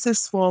face is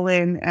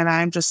swollen, and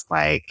I'm just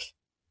like,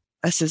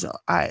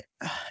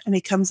 and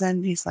he comes in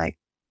and he's like,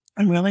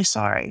 I'm really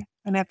sorry.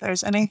 And if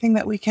there's anything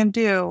that we can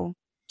do,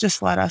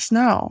 just let us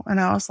know.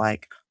 And I was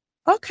like,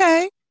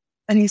 okay.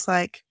 And he's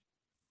like,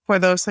 for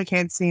those who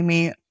can't see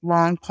me,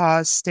 long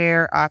pause,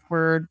 stare,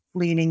 awkward,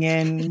 leaning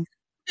in,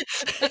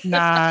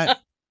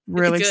 not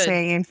really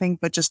saying anything,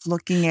 but just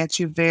looking at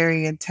you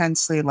very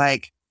intensely,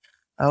 like,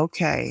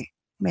 okay.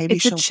 Maybe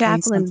it's she'll a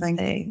chaplain say something.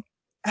 thing.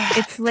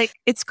 It's like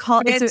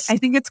I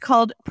think it's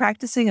called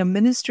practicing a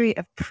ministry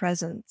of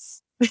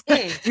presence.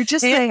 You're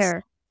just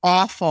there.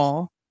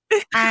 Awful.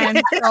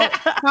 And so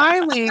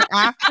finally,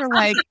 after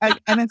and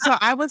then so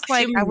I was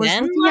like, I was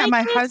looking at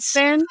my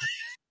husband,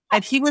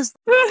 and he was,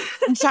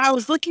 and so I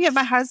was looking at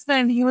my husband,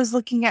 and he was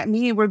looking at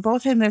me. We're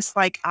both in this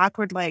like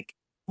awkward, like,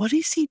 what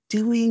is he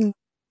doing?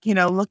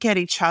 Look at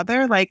each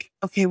other, like,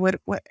 okay, what?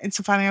 And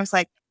so finally, I was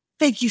like,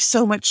 thank you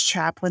so much,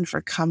 Chaplain,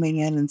 for coming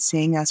in and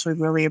seeing us. We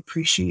really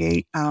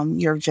appreciate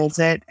your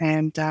visit,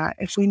 and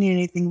if we need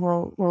anything,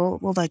 we'll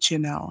let you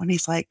know. And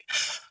he's like,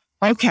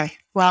 okay,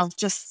 well,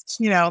 just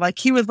like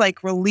he was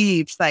like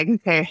relieved, like,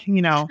 okay,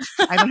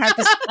 I don't have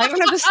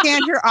to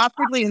stand here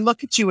awkwardly and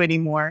look at you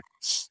anymore.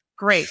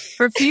 Great.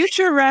 For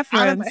future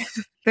reference,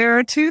 there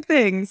are two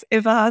things.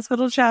 If a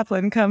hospital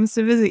chaplain comes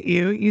to visit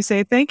you, you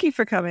say, thank you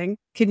for coming.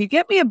 Can you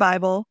get me a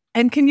Bible?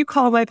 And can you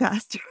call my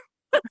pastor?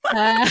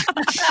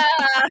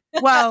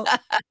 Well,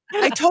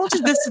 I told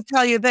you this to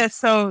tell you this.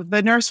 So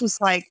the nurse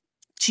was like,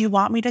 do you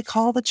want me to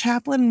call the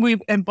chaplain?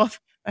 And both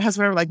my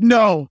husband were like,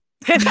 no.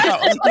 No.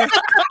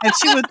 And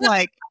she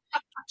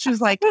was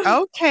like,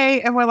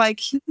 okay. And we're like,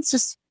 he's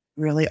just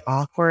really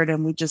awkward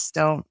and we just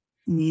don't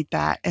need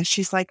that. And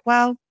she's like,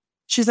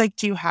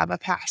 do you have a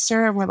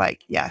pastor? And we're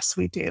like, yes,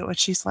 we do. And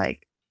she's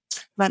like,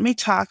 let me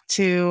talk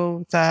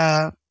to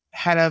the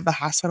head of the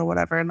hospital,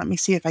 whatever, and let me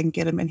see if I can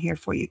get him in here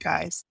for you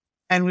guys.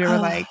 And we were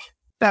like,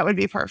 that would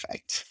be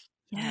perfect.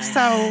 Yes.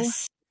 So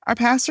our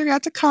pastor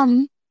got to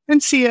come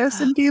and see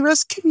us and give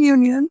us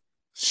communion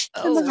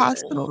in the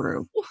hospital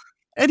room.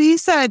 And he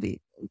said,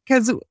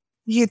 because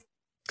he had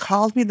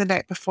called me the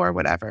night before,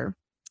 whatever,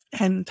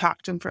 and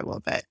talked to him for a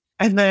little bit.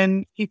 And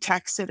then he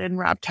texted and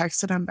Rob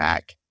texted him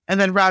back. And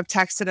then Rob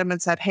texted him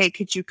and said, hey,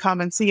 could you come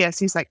and see us?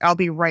 He's like, I'll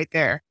be right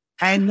there.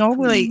 And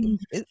normally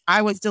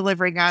I was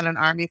delivering on an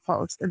Army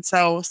post. And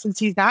so since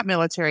he's not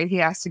military, he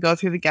has to go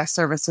through the guest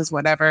services,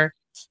 whatever.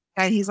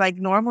 And he's like,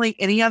 normally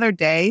any other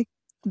day,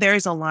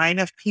 there's a line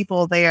of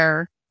people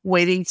there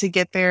waiting to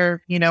get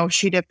their,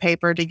 sheet of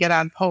paper to get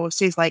on post.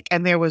 He's like,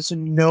 and there was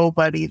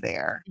nobody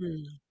there.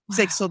 He's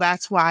like, so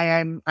that's why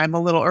I'm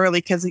a little early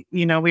because,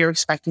 we were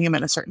expecting him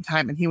at a certain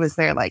time and he was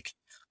there like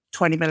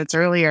 20 minutes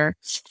earlier.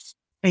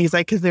 And he's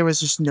like, because there was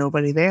just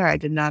nobody there. I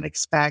did not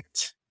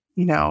expect,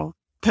 no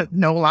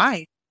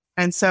line.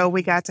 And so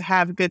we got to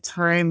have a good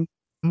time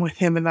with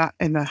him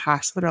in the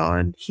hospital.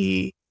 And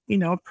he,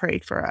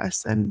 prayed for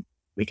us and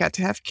we got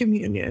to have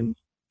communion.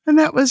 And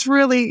that was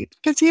really,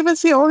 because he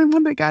was the only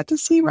one that got to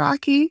see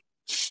Rocky.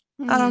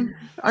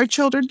 Our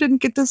children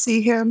didn't get to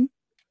see him.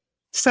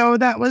 So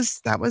that was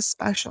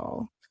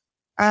special.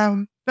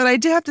 But I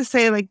do have to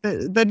say, like,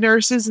 the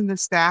nurses and the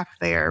staff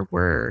there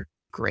were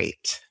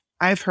great.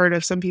 I've heard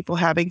of some people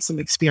having some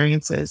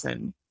experiences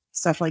and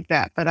stuff like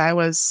that, but I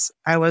was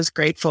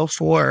grateful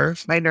for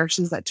my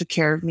nurses that took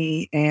care of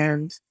me.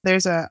 And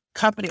there's a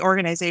company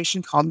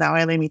organization called Now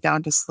I Lay Me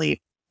Down to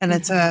Sleep. And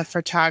it's a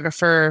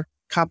photographer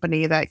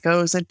company that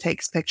goes and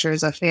takes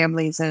pictures of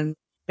families and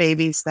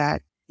babies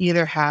that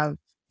either have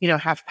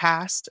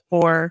passed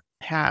or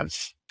have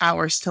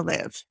hours to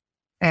live.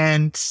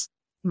 And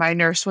my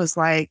nurse was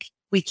like,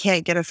 we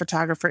can't get a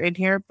photographer in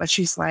here, but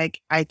she's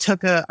like, I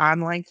took an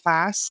online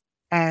class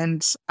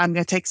and I'm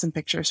going to take some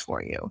pictures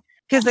for you.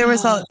 Because there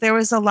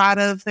was a lot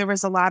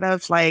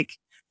of like,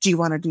 do you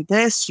want to do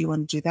this? Do you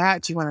want to do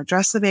that? Do you want to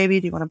dress the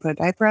baby? Do you want to put a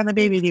diaper on the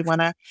baby? Do you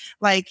want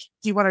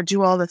to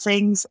do all the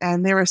things?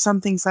 And there were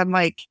some things I'm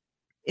like,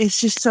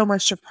 it's just so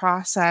much to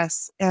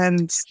process.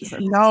 And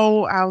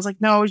no, I was like,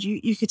 no,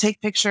 you could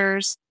take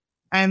pictures.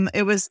 And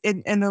it was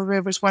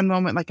there was one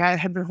moment, like I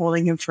had been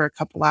holding him for a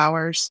couple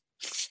hours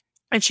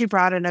and she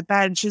brought in a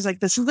bed and she's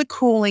like, this is a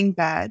cooling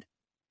bed.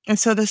 And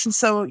so this is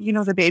so,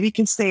 the baby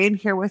can stay in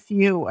here with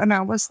you. And I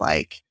was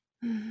like,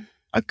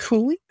 a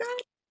cooling bed?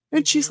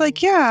 And she's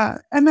like, yeah.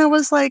 And I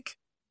was like,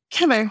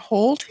 can I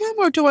hold him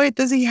or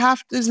does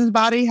his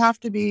body have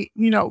to be,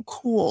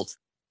 cooled?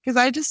 Because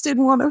I just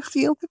didn't want to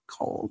feel him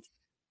cold.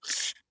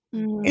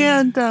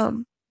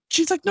 And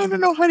she's like,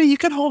 no, honey, you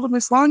can hold him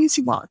as long as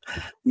you want.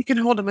 You can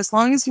hold him as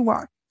long as you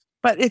want.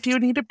 But if you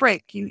need a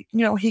break, he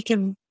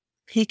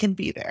can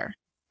be there.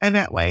 And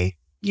that way,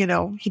 he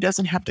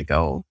doesn't have to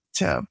go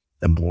to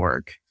the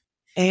morgue.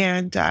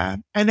 And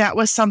that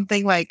was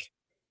something like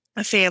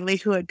a family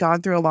who had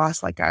gone through a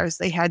loss like ours.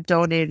 They had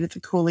donated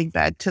the cooling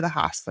bed to the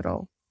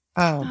hospital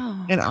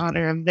in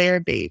honor of their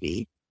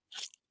baby.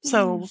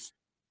 So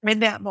in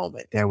that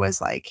moment, there was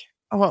like,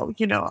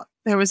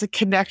 there was a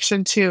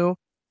connection to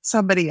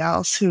somebody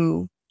else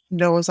who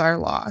knows our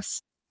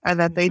loss and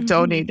that they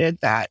donated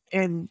that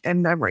in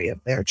memory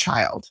of their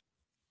child,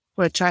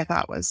 which I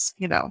thought was,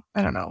 I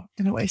don't know,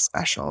 in a way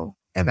special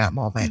in that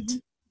moment.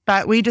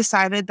 But we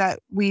decided that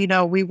we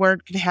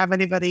weren't going to have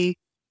anybody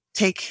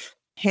take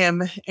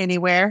him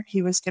anywhere.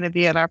 He was going to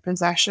be in our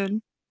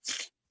possession.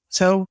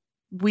 So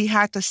we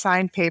had to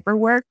sign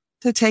paperwork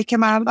to take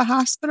him out of the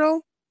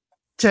hospital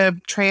to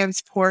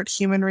transport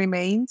human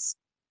remains.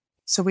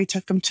 So we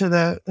took him to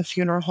the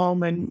funeral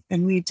home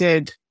and we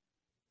did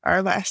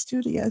our last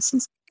duty as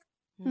his.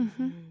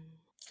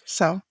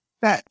 So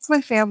That's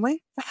my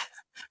family.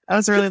 That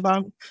was a really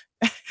long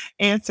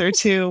answer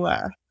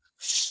to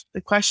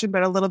the question,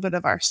 but a little bit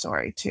of our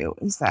story too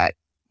is that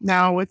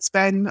now it's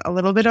been a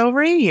little bit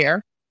over a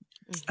year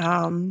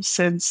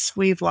since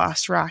we've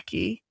lost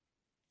Rocky.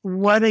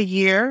 What a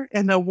year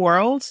in the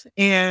world,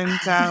 and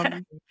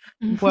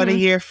what a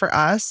year for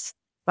us.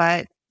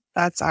 But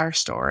that's our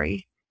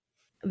story.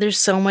 There's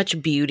so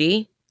much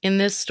beauty in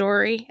this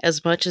story.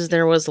 As much as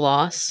there was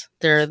loss,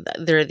 there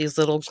are these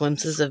little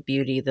glimpses of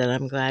beauty that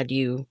I'm glad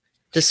you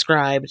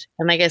described.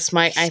 And I guess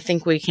I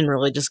think we can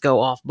really just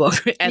go off book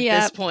at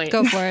this point.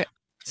 Go for it.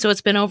 So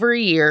it's been over a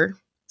year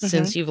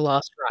since you've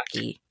lost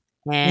Rocky,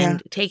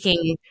 and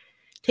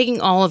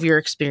taking all of your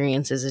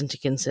experiences into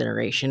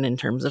consideration in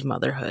terms of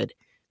motherhood,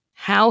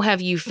 how have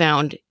you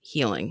found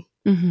healing?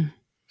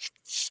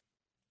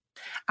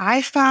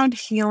 I found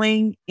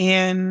healing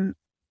in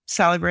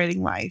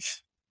celebrating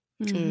life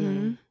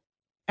and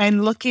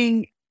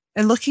looking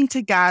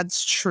to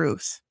God's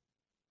truth,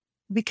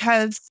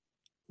 because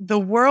the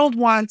world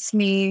wants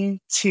me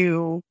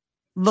to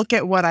look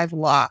at what I've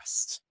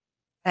lost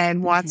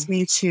and wants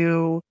me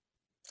to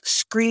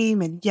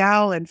scream and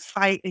yell and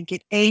fight and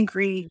get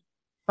angry.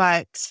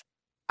 But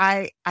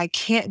I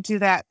can't do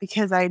that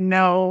because I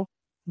know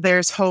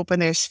there's hope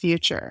and there's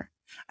future.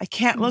 I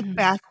can't look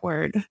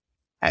backward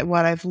at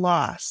what I've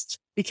lost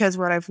because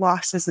what I've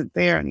lost isn't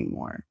there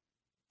anymore.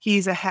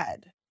 He's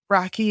ahead.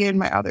 Rocky and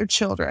my other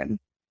children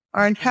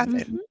are in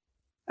heaven.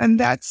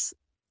 And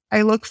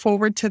I look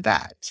forward to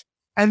that.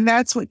 And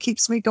that's what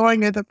keeps me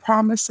going, are the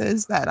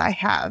promises that I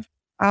have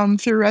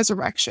through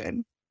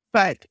resurrection.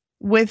 But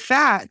with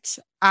that,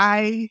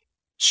 I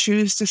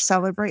choose to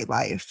celebrate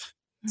life.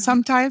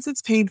 Sometimes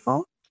it's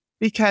painful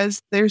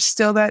because there's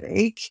still that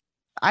ache.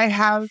 I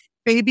have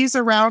babies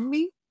around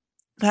me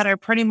that are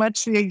pretty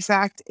much the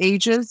exact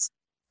ages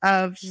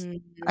of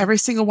every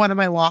single one of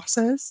my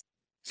losses.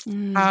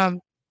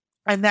 And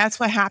that's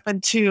what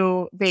happened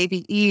to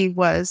baby E.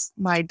 Was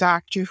my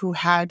doctor who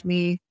had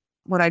me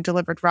when I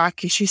delivered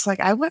Rocky. She's like,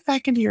 I went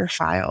back into your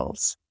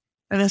files.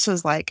 And this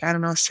was like, I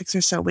don't know, 6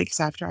 or so weeks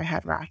after I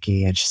had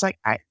Rocky. And she's like,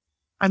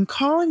 I'm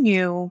calling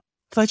you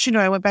to let you know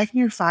I went back in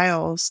your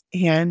files,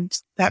 and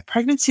that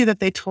pregnancy that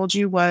they told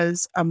you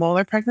was a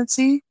molar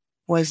pregnancy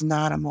was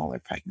not a molar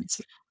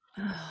pregnancy.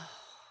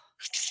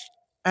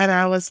 And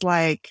I was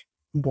like,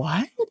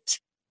 what?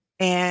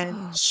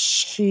 And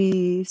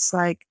she's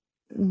like,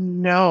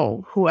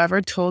 no,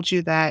 whoever told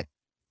you that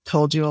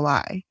told you a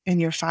lie. In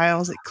your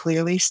files, it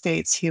clearly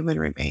states human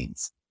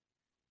remains.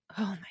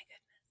 Oh my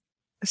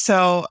goodness.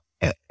 So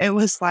it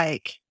was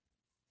like,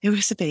 it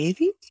was a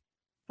baby.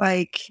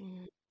 Like,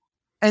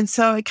 and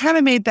so it kind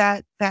of made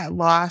that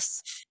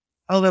loss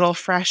a little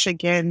fresh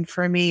again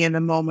for me in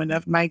the moment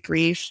of my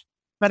grief.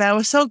 But I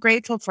was so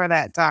grateful for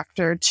that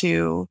doctor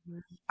to,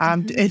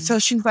 and so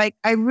she's like,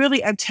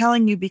 I'm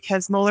telling you,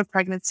 because molar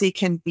pregnancy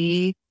can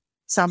be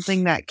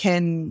something that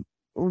can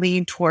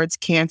lean towards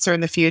cancer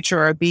in the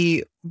future, or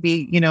be,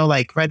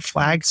 like red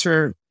flags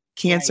for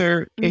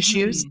cancer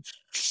issues.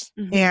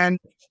 And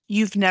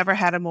you've never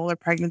had a molar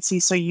pregnancy,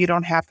 so you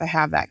don't have to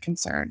have that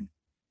concern.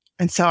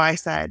 And so I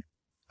said,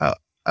 oh,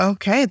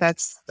 okay,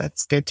 that's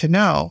good to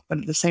know. But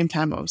at the same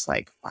time, I was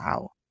like,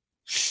 wow.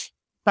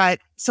 But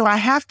so I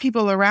have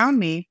people around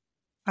me,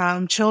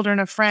 children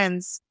of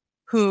friends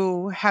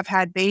who have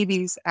had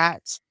babies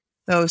at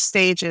those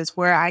stages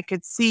where I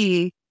could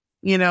see,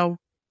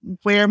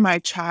 where my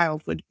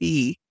child would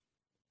be,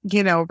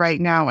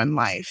 right now in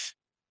life.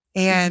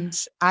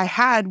 And I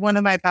had one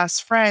of my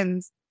best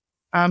friends,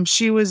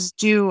 she was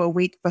due a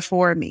week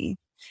before me.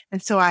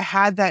 And so I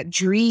had that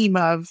dream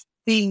of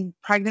being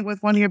pregnant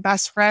with one of your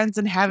best friends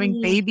and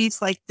having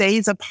babies like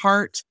days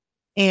apart,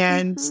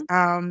 and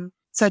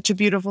such a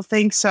beautiful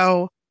thing.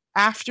 So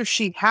after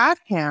she had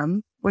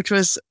him, which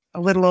was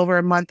a little over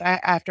a month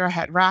after I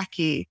had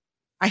Rocky,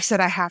 I said,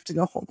 I have to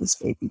go hold this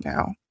baby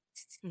now.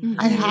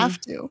 I have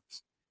to.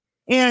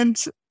 And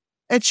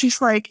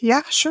she's like,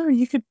 yeah, sure,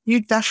 you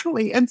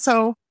definitely. And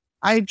so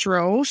I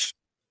drove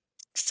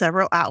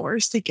several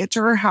hours to get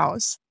to her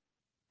house,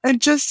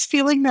 and just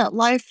feeling that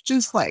life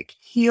just like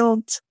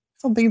healed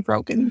something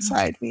broken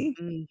inside me.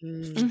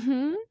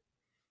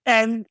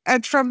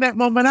 And from that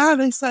moment on,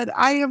 I said,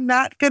 I am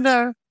not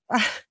gonna,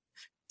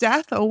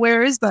 death, oh,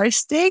 where is thy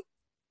sting?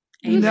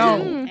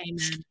 No,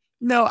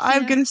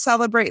 I'm gonna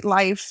celebrate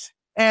life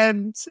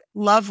and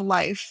love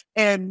life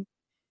and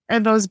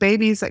those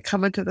babies that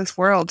come into this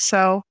world.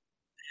 So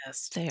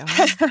Yes, they are.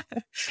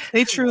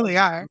 they truly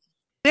are.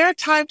 There are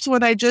times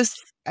when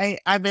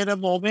I'm in a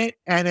moment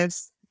and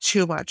it's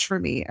too much for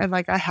me, and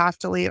like I have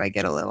to leave. I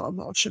get a little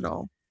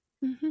emotional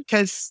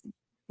because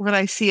when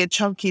I see a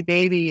chunky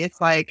baby,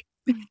 it's like,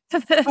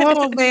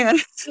 oh man,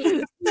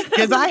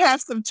 because I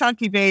have some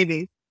chunky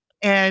babies,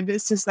 and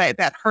it's just like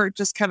that hurt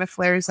just kind of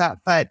flares up.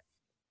 But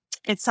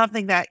it's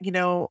something that,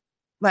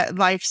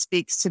 life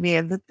speaks to me,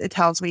 and it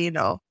tells me,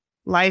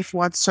 life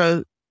wants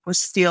to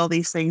steal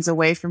these things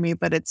away from me,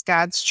 but it's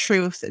God's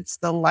truth. It's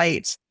the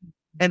light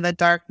in the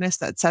darkness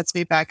that sets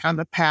me back on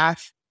the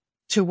path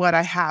to what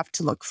I have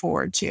to look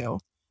forward to.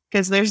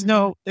 because there's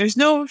no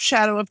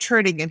shadow of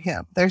turning in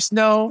him. There's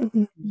no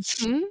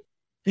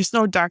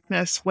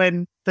darkness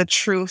when the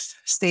truth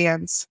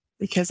stands,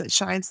 because it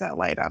shines that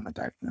light on the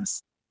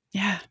darkness.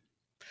 Yeah.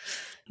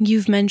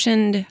 You've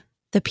mentioned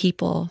the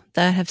people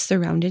that have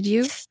surrounded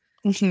you.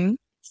 Mm-hmm.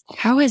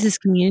 How has this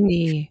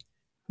community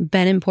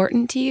been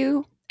important to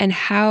you? And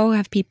how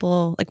have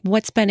people, like,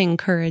 what's been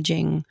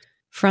encouraging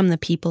from the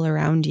people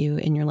around you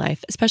in your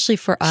life, especially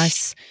for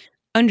us,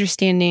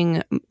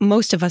 understanding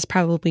most of us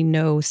probably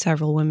know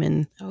several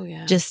women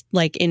just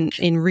like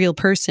in real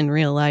person,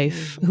 real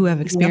life, who have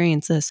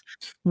experienced this.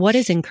 What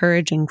is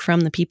encouraging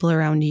from the people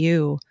around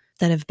you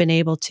that have been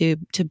able to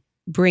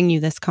bring you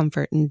this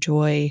comfort and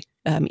joy,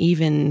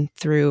 even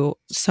through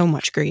so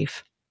much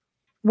grief?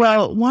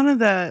 Well, one of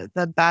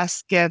the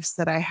best gifts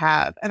that I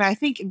have, and I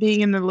think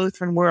being in the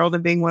Lutheran world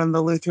and being one of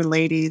the Lutheran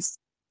ladies,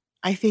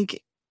 I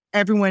think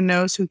everyone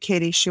knows who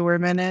Katie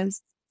Schuerman is.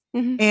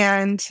 Mm-hmm.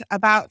 And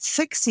about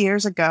 6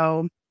 years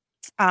ago,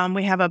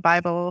 we have a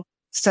Bible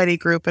study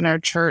group in our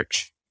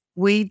church.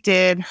 We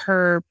did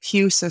her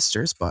Pew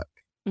Sisters book.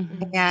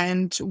 Mm-hmm.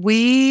 And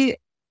we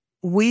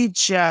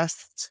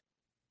just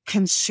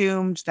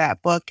consumed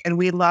that book, and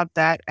we loved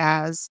that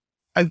as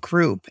a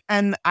group.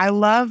 And I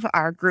love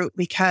our group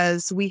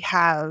because we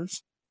have,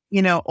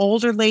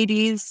 older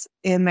ladies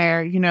in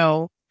their,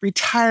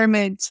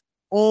 retirement,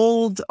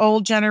 old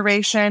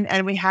generation,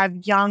 and we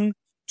have young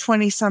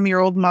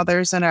 20-some-year-old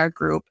mothers in our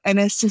group. And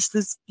it's just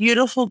this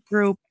beautiful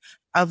group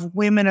of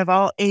women of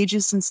all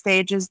ages and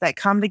stages that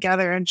come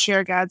together and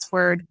share God's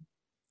word.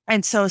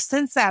 And so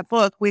since that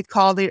book, we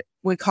called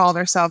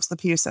ourselves the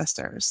Pew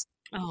Sisters.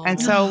 Oh. And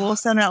so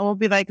we'll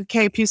be like,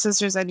 okay, Pew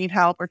Sisters, I need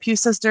help. Or Pew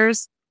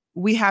Sisters,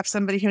 we have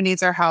somebody who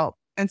needs our help.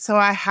 And so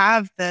I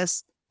have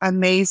this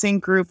amazing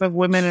group of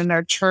women in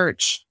our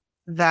church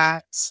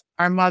that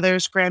are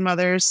mothers,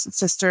 grandmothers,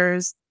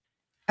 sisters.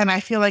 And I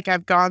feel like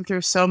I've gone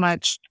through so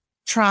much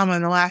trauma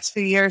in the last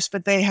few years,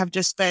 but they have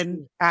just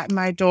been at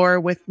my door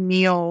with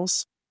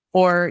meals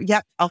or,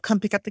 yep, I'll come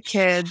pick up the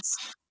kids.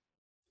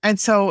 And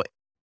so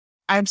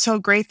I'm so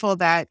grateful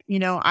that,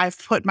 I've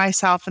put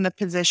myself in the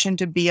position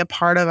to be a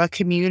part of a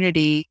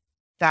community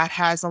that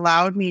has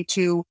allowed me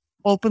to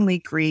openly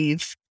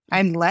grieve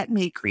and let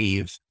me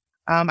grieve.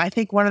 I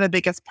think one of the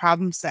biggest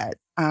problems that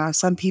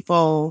some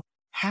people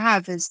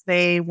have is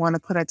they want to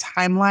put a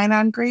timeline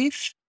on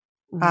grief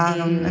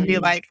and be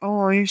like,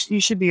 oh, you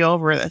should be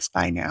over this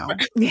by now.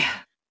 Yeah,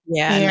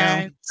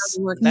 And no.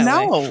 Doesn't work that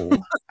way.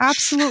 no,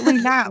 absolutely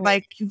not.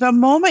 Like the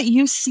moment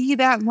you see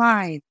that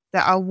line,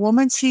 that a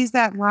woman sees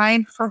that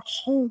line, her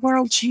whole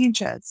world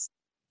changes.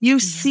 You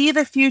see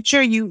the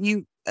future,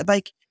 you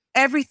like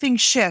everything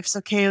shifts.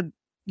 Okay, I'm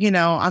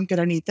going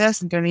to need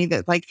this, I'm going to need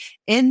that. Like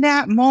in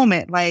that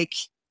moment, like,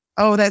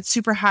 oh, that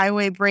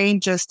superhighway brain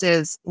just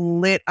is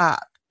lit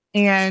up.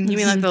 And You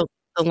mean like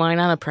the line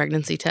on a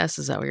pregnancy test?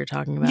 Is that what you're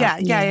talking about? Yeah.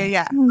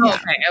 Oh, okay.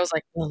 I was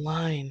like, the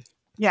line.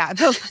 Yeah. I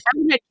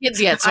haven't had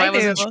kids yet, so I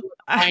wasn't sure what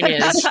the line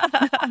is.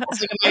 I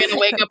was like, am I going to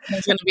wake up and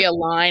there's going to be a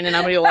line and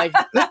I'm going to be like,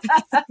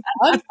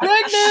 I'm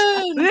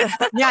pregnant.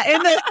 Yeah,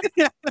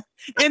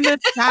 in the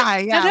sky.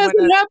 Yeah, That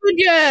hasn't happened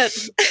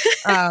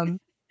yet.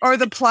 Or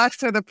the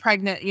plus or the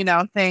pregnant,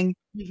 thing.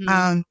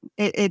 Mhm.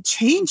 It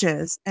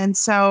changes. And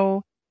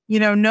so,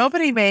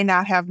 nobody may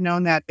not have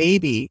known that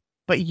baby,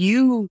 but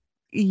you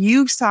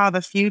saw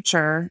the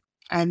future.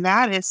 And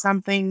that is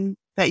something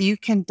that you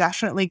can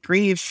definitely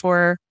grieve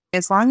for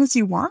as long as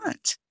you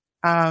want.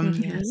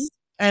 Yes.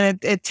 And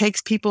it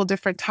takes people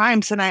different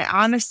times. And I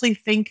honestly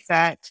think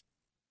that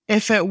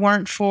if it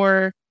weren't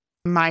for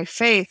my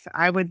faith,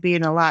 I would be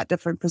in a lot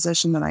different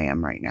position than I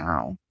am right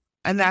now.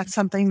 And that's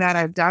something that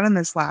I've done in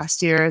this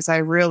last year is I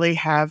really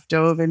have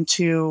dove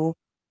into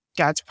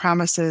God's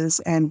promises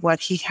and what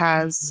he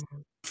has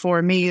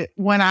for me.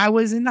 When I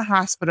was in the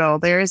hospital,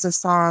 there is a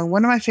song,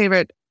 one of my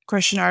favorite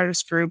Christian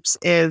artist groups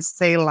is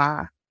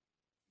Selah.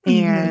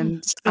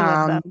 And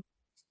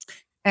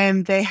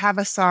and they have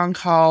a song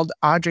called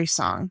Audrey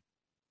Song.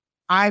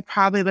 I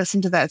probably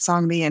listened to that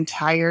song the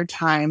entire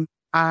time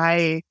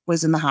I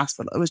was in the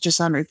hospital. It was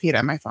just on repeat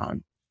on my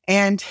phone.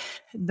 And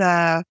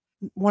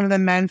one of the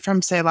men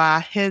from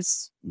Selah,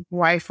 his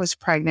wife was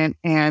pregnant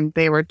and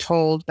they were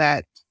told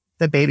that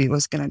the baby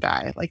was going to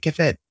die. Like if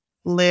it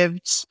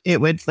lived,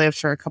 it would live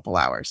for a couple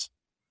hours.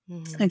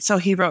 Mhm. And so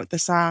he wrote the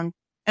song,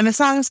 and the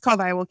song is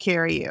called I Will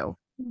Carry You.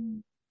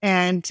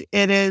 And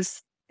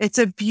it's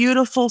a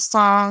beautiful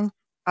song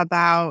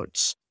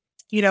about,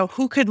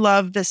 who could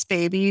love this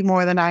baby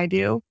more than I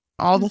do?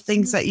 All the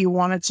things that you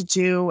wanted to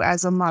do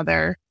as a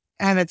mother.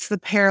 And it's the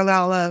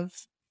parallel of,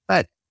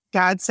 but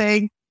God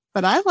saying,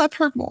 but I love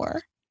her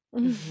more.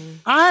 Mhm.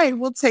 I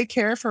will take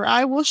care of her.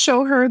 I will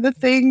show her the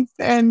things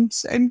and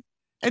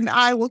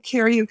I will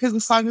carry you, because the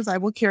song is I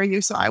will carry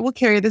you. So I will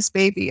carry this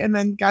baby. And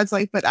then God's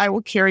like, but I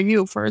will carry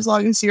you for as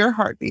long as your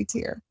heart beats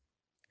here.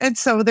 And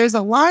so there's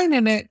a line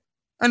in it,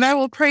 and I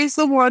will praise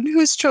the one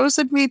who's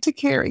chosen me to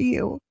carry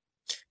you.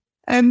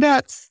 And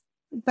that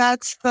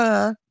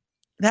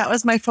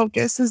was my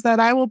focus, is that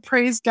I will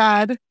praise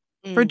God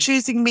for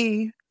choosing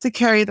me to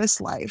carry this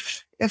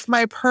life, if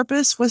my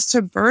purpose was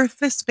to birth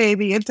this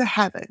baby into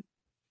heaven,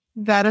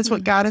 that is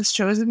what God has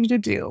chosen me to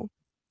do.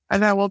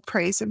 And I will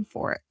praise him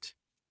for it.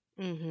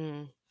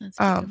 Mm-hmm. That's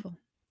beautiful.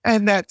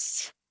 And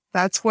that's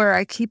where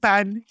I keep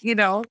on,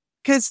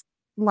 because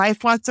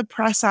life wants to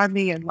press on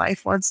me and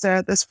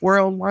this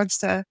world wants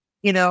to,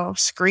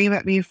 scream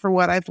at me for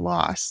what I've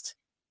lost.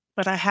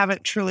 But I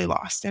haven't truly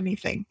lost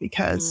anything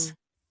because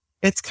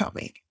it's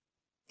coming.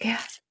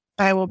 Yeah.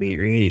 I will be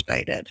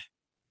reunited.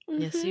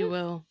 Yes, you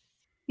will.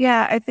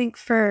 Yeah, I think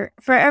for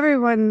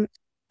everyone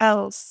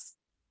else,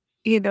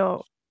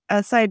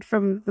 aside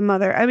from the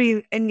mother, I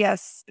mean, and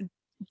yes,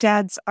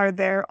 dads are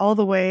there all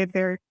the way.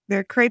 They're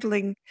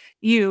cradling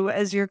you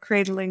as you're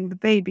cradling the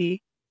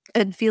baby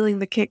and feeling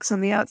the kicks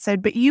on the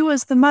outside. But you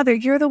as the mother,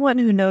 you're the one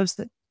who knows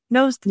the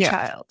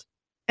child.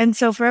 And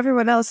so for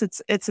everyone else,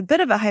 it's a bit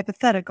of a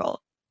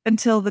hypothetical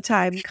until the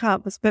time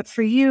comes. But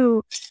for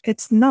you,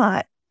 it's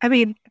not. I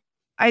mean,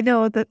 I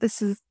know that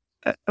this is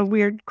a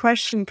weird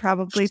question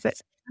probably, but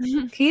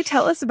can you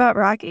tell us about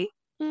Rocky?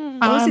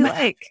 What was he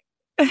like?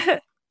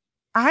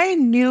 I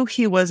knew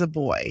he was a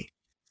boy.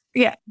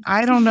 Yeah.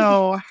 I don't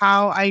know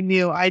how I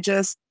knew.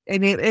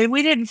 And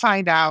we didn't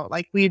find out.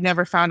 Like, we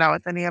never found out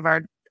with any of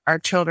our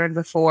children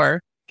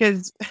before.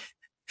 Because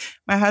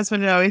my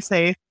husband would always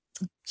say,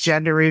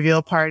 gender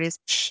reveal parties.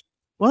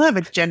 We'll have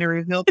a gender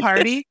reveal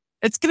party.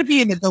 It's going to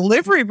be in the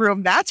delivery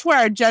room. That's where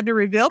our gender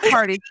reveal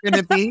party is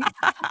going to be.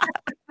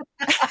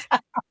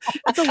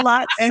 It's a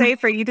lot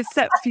safer. You just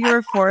set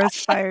fewer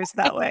forest fires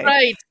that way.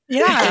 Right.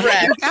 Yeah,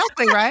 Correct.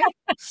 exactly, right?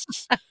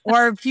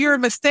 Or fewer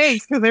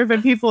mistakes, because there have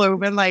been people who have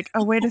been like,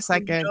 oh, wait a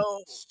second.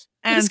 No.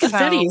 And This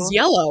confetti is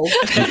yellow.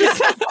 What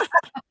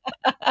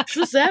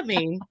does that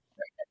mean?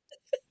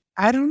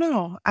 I don't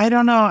know.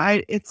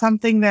 It's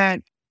something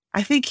that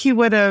I think he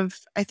would have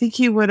been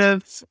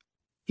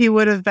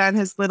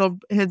his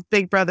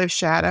big brother's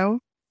shadow.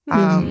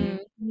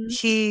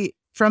 He,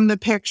 from the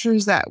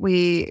pictures that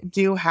we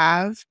do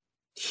have,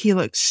 he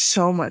looks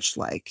so much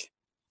like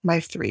my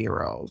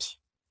 3-year-old.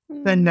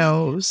 The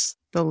nose,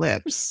 the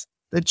lips,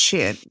 the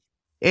chin.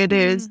 It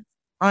is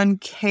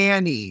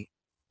uncanny.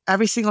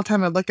 Every single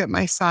time I look at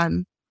my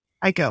son,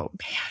 I go,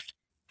 man,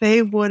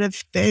 they would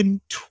have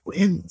been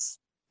twins.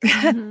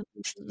 And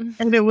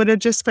it would have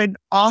just been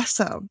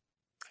awesome.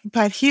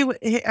 But he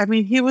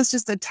was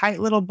just a tight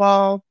little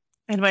ball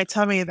in my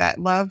tummy that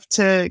loved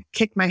to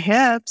kick my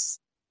hips.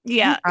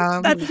 Yeah.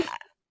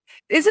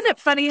 Isn't it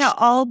funny how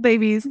all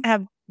babies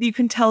you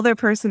can tell their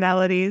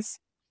personalities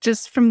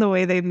just from the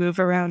way they move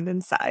around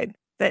inside?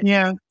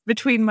 That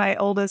between my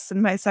oldest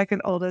and my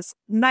second oldest,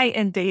 night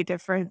and day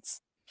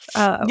difference.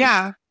 Do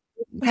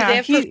they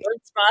have preferred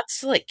spots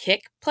to like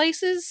kick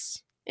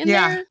places in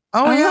there?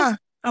 Oh, yeah.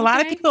 A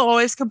lot of people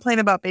always complain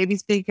about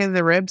babies being in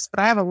the ribs, but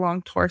I have a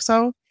long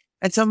torso.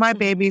 And so my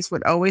babies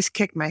would always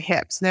kick my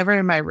hips, never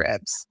in my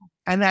ribs.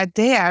 And that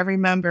day I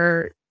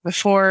remember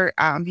before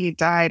he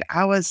died,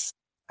 I was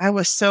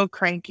so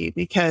cranky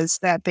because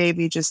that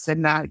baby just did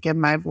not give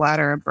my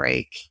bladder a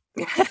break.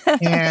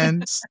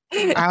 And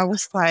I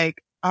was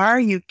like,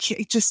 are you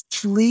kidding? Just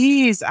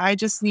please.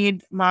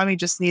 Mommy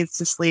just needs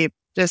to sleep.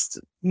 Just,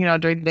 during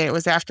the day. It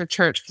was after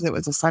church because it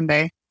was a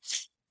Sunday.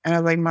 And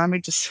I was like,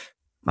 mommy just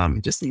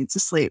needs to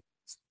sleep.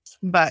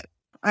 But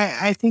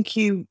I think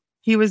he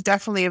was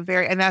definitely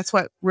and that's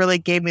what really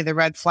gave me the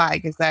red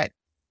flag, is that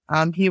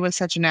he was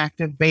such an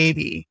active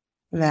baby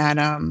that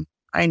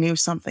I knew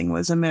something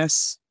was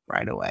amiss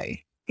right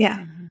away.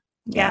 Yeah.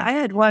 Yeah, I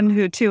had one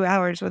who 2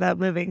 hours without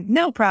moving,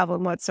 no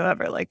problem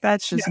whatsoever. Like,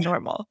 that's just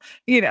normal,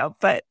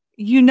 but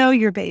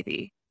your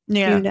baby.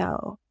 Yeah.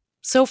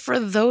 So for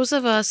those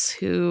of us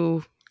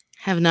who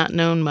have not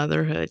known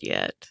motherhood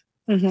yet,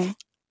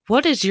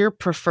 what is your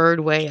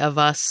preferred way of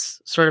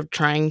us sort of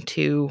trying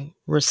to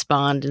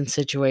respond in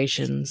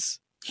situations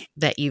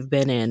that you've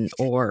been in,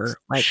 or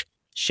like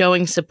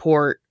showing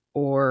support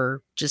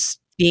or just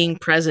being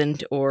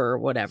present or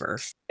whatever?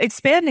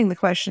 Expanding the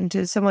question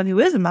to someone who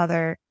is a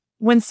mother,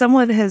 when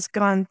someone has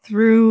gone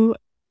through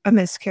a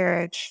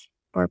miscarriage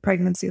or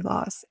pregnancy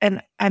loss,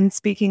 and I'm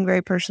speaking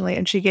very personally,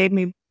 and she gave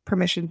me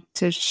permission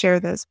to share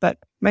this, but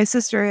my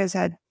sister has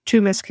had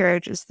 2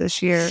 miscarriages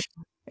this year,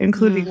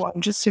 including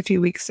one just a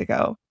few weeks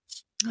ago.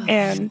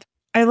 And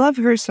I love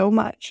her so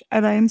much,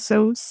 and I am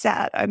so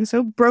sad. I'm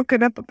so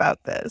broken up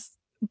about this,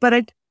 but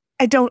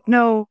I don't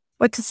know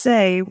what to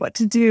say, what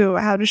to do,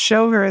 how to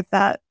show her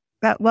that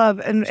love.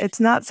 And it's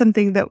not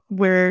something that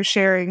we're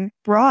sharing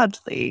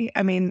broadly.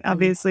 I mean,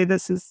 obviously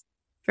this is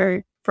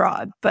very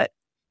broad, but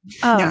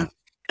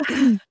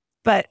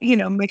but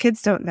my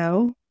kids don't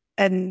know,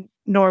 and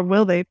nor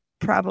will they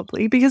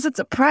probably, because it's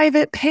a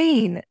private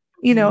pain.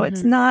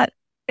 It's not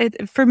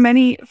for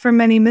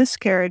many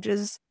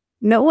miscarriages.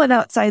 No one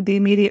outside the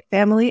immediate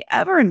family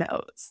ever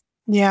knows.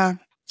 Yeah.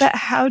 But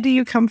how do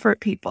you comfort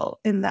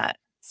people in that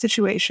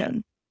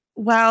situation?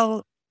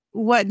 Well,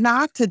 what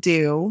not to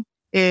do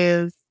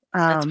is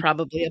that's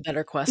probably a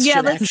better question. Yeah,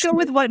 let's go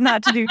with what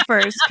not to do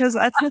first, because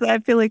I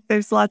feel like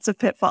there's lots of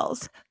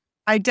pitfalls.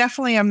 I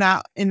definitely am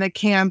not in the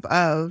camp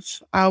of,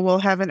 well,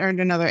 haven't earned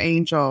another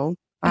angel.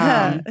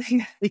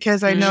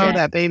 because I know Check.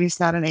 that baby's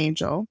not an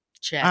angel.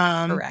 Check.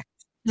 Correct.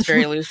 It's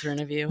very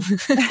Lutheran of you.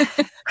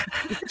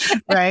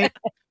 Right.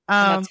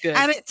 That's good.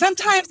 And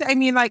sometimes, I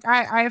mean, like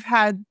I've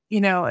had,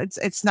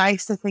 it's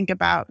nice to think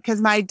about,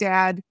 because my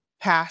dad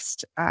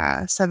passed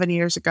 7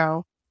 years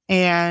ago,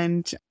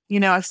 and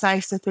it's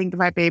nice to think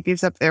my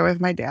baby's up there with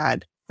my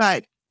dad.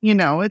 But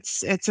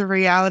it's a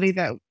reality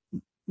that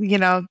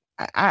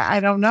I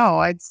don't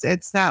know.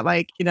 It's not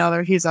like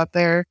he's up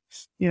there,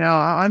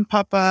 on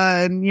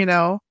Papa,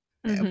 and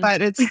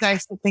but it's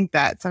nice to think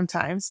that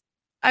sometimes.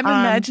 I'm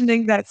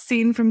imagining that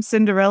scene from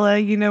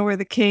Cinderella, where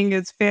the king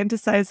is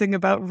fantasizing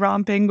about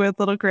romping with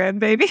little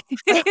grandbaby.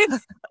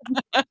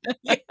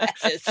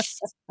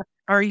 Yes.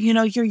 Or,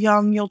 you're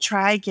young, you'll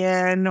try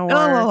again.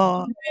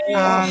 Or,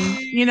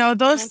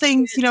 those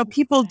things,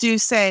 people do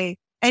say.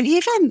 And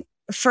even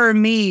for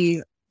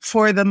me,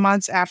 for the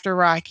months after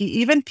Rocky,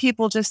 even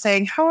people just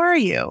saying, how are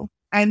you?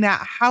 And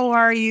that how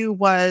are you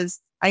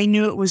I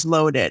knew it was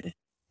loaded.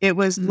 It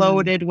was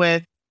loaded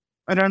with,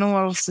 I don't know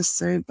what else to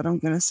say, but I'm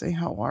going to say,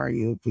 how are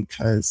you?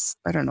 Because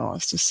I don't know what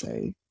else to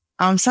say.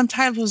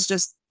 Sometimes it was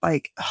just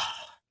like,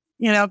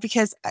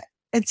 because,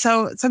 and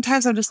so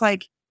sometimes I'm just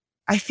like,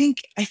 I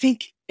think,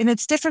 and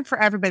it's different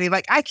for everybody.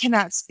 Like, I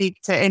cannot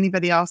speak to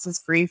anybody else's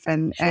grief,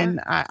 and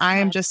I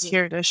am just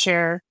here to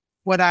share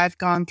what I've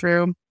gone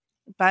through.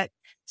 But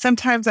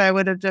sometimes I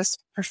would have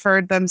just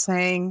preferred them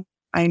saying,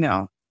 I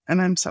know,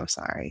 and I'm so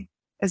sorry.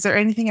 Is there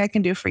anything I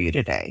can do for you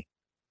today?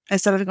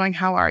 Instead of going,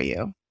 how are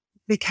you?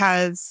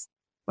 Because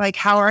like,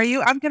 how are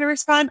you? I'm going to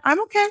respond, I'm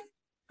okay.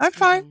 I'm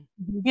fine.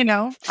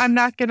 I'm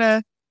not going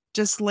to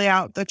just lay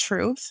out the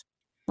truth.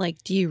 Like,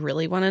 do you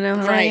really want to know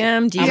how I Right.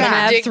 am? Do you Yeah. want to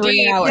have Dig 3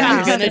 deep. hours? Yeah.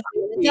 I'm gonna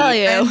Tell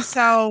you. And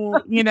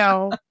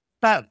so,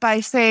 but by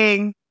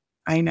saying,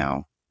 I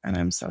know, and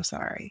I'm so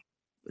sorry,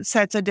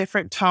 sets a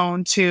different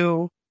tone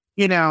to,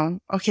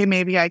 okay,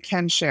 maybe I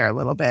can share a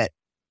little bit.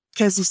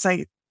 Because it's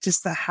like,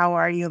 just the how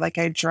are you? Like,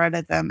 I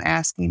dreaded them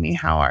asking me,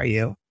 how are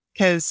you?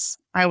 Because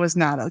I was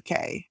not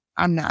okay.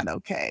 I'm not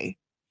okay.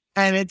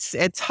 And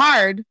it's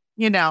hard,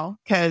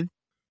 because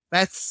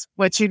that's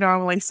what you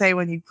normally say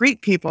when you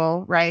greet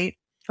people, right?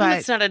 But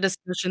it's not a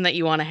discussion that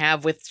you want to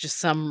have with just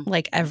some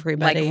Like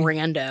everybody. like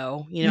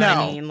rando. You know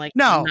what I mean? Like,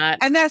 no. not.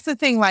 And that's the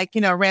thing, like,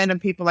 random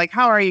people, like,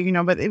 how are you?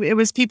 But it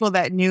was people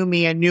that knew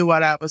me and knew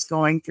what I was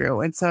going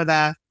through. And so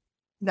the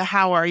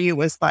how are you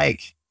was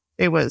like,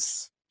 it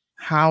was,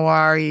 how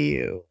are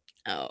you?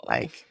 Oh,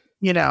 Like,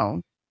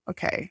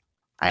 okay.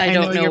 I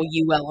don't know you're-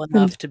 you well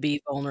enough to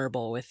be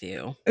vulnerable with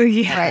you.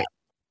 Right.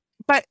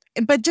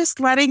 But just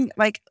letting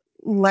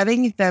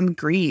them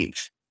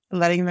grieve,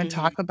 letting them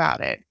talk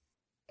about it.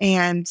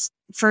 And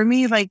for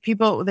me, like,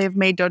 people, they've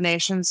made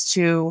donations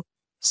to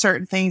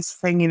certain things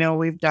saying,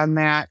 we've done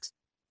that.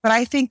 But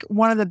I think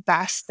one of the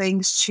best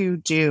things to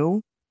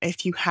do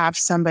if you have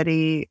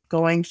somebody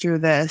going through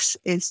this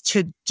is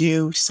to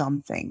do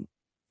something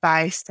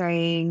by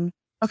saying,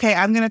 okay,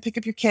 I'm going to pick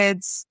up your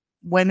kids.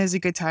 When is a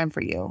good time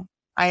for you?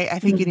 I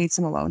think you need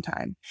some alone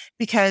time,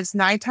 because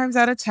 9 times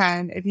out of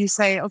 10, if you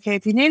say, okay,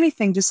 if you need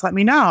anything, just let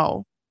me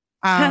know.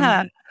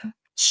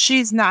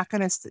 She's not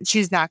going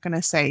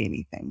to say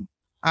anything.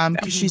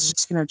 Because she's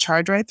just going to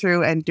charge right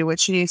through and do what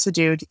she needs to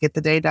do to get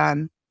the day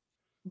done.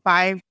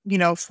 By,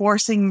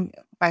 forcing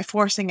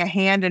a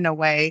hand in a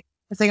way,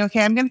 and saying,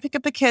 okay, I'm going to pick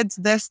up the kids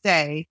this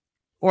day,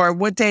 or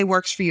what day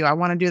works for you? I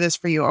want to do this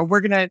for you. Or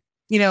we're going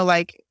to,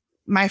 like,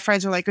 my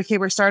friends are like, okay,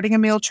 we're starting a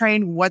meal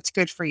train. What's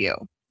good for you?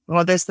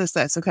 Well, this.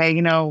 Okay.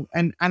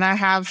 And I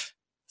have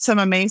some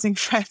amazing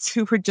friends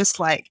who were just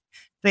like,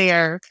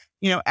 they're,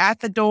 at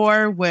the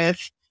door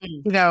with,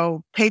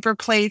 paper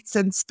plates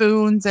and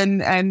spoons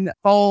and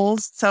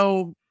bowls.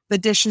 So the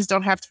dishes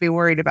don't have to be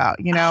worried about,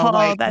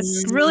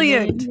 That's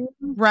brilliant.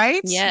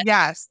 Right? Yeah.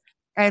 Yes.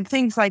 And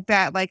things like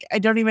that. Like, I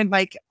don't even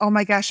like, oh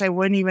my gosh, I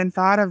wouldn't even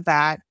thought of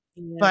that.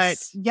 Yes. But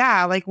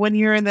yeah, like when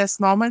you're in this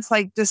moment,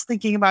 like just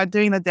thinking about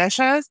doing the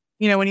dishes,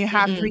 when you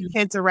have 3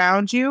 kids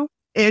around you,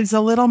 is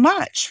a little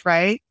much.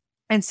 Right.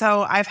 And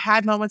so I've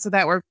had moments of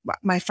that where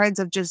my friends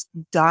have just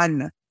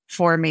done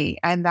for me.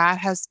 And that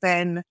has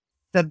been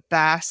the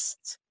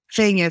best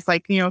thing, is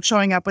like,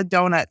 showing up with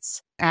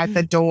donuts at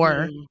the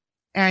door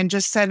and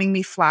just sending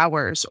me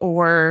flowers,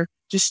 or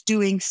just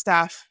doing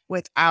stuff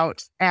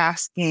without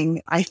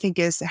asking, I think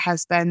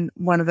has been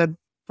one of the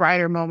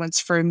brighter moments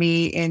for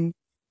me in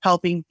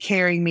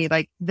carrying me,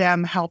 like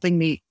them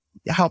helping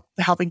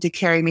to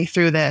carry me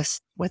through this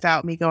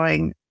without me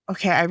going,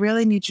 okay, I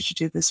really need you to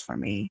do this for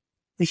me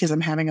because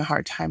I'm having a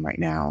hard time right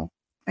now.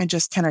 And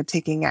just kind of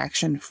taking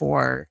action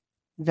for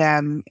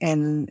them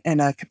in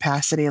a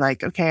capacity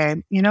like,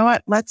 okay, you know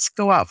what, let's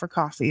go out for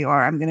coffee,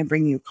 or I'm going to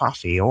bring you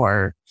coffee,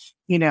 or,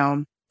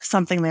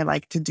 something they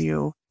like to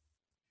do.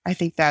 I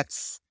think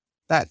that's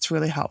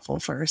really helpful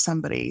for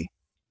somebody.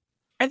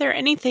 Are there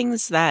any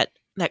things that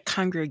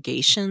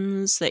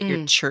congregations that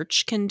your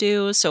church can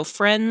do? So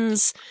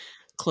friends,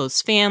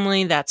 close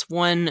family, that's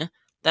one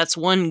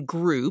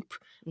group.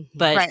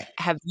 But Right.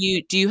 have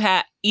you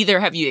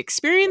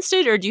experienced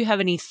it, or do you have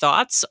any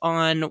thoughts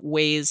on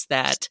ways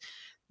that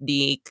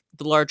the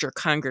larger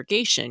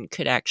congregation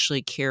could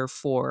actually care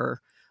for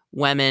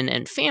women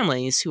and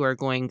families who are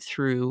going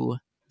through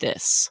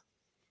this.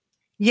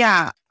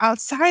 Yeah.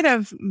 Outside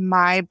of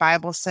my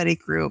Bible study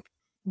group,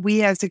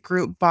 we as a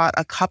group bought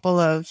a couple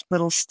of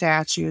little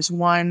statues.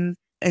 One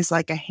is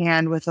like a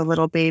hand with a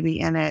little baby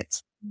in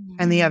it.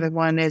 And the other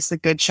one is the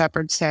Good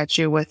Shepherd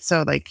statue with,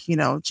 so like, you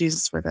know,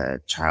 Jesus with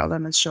a child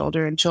on his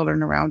shoulder and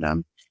children around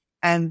him.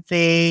 And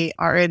we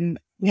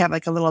have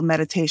like a little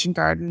meditation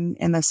garden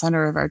in the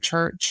center of our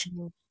church.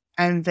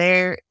 And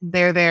they're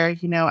there,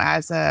 you know,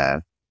 as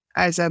a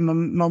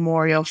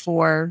memorial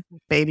for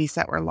babies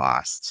that were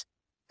lost.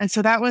 And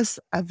so that was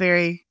a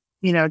very,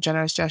 you know,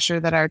 generous gesture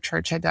that our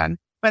church had done.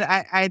 But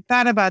I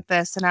thought about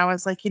this and I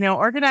was like, you know,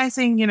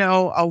 organizing, you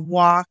know, a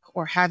walk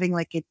or having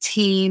like a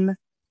team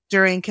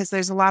because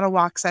there's a lot of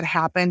walks that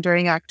happen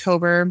during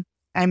October,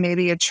 and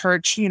maybe a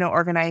church, you know,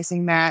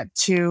 organizing that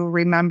to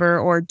remember,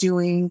 or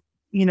doing,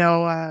 you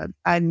know,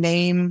 a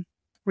name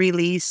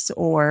release,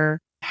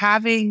 or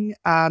having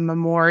a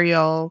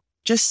memorial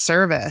just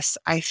service,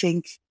 I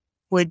think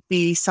would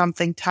be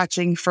something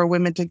touching for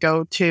women to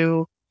go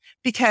to.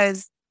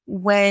 Because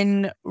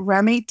when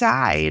Remy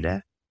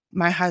died,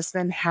 my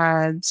husband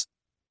had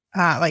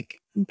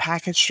like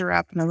packaged her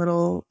up in a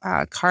little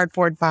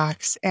cardboard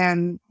box,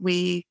 and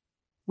we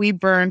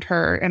burned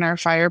her in our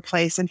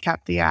fireplace and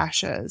kept the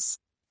ashes.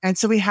 And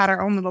so we had our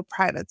own little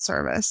private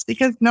service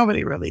because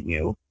nobody really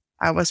knew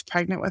I was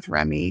pregnant with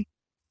Remy.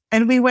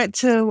 And we went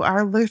to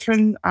our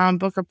Lutheran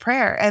Book of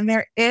Prayer, and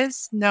there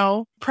is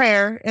no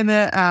prayer in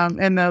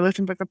the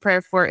Lutheran Book of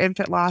Prayer for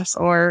infant loss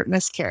or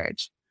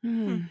miscarriage.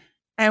 And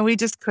we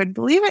just couldn't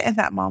believe it in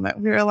that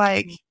moment. We were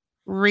like,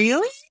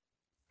 really?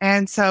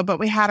 And so, but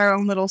we had our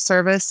own little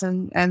service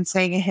and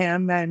sang a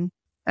hymn, and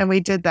we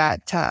did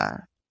that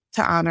to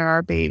honor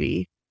our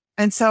baby.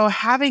 And so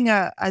having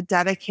a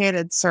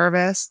dedicated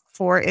service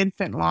for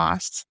infant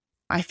loss,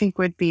 I think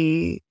would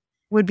be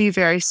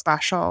very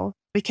special,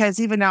 because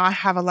even now I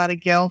have a lot of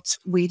guilt.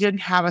 We didn't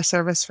have a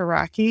service for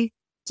Rocky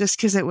just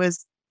because it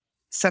was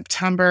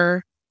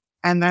September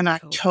and then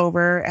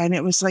October. And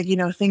it was like, you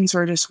know, things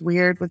were just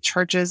weird with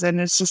churches, and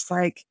it's just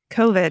like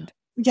COVID.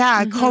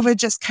 Yeah, COVID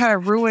just kind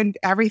of ruined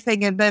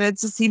everything. And then it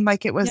just seemed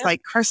like it was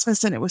like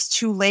Christmas and it was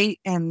too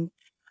late. And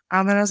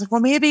I was like,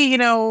 well, maybe, you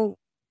know,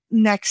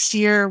 next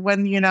year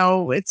when, you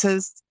know, it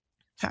says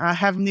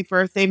Heavenly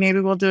Birthday, maybe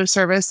we'll do a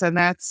service, and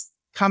that's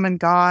come and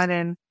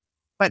gone.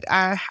 But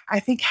I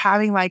think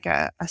having like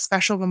a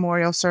special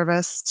memorial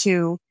service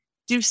to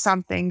do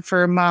something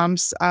for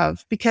moms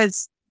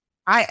because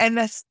and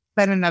that's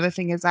been another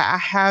thing, is I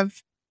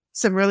have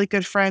some really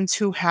good friends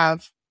who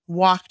have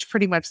walked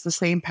pretty much the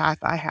same path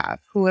I have,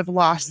 who have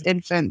lost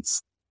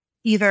infants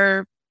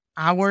either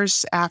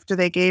hours after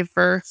they gave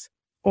birth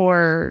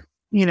or,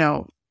 you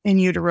know, in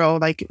utero,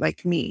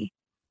 like me.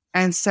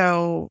 And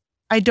so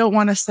I don't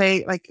want to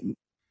say like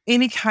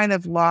any kind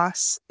of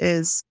loss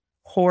is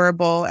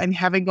horrible, and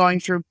having going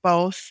through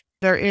both,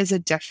 there is a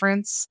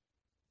difference.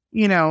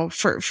 You know,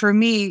 for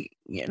me,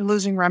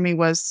 losing Remy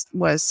was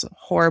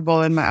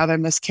horrible in my other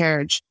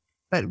miscarriage,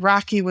 but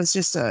Rocky was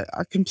just a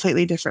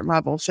completely different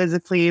level,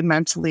 physically,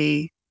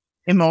 mentally,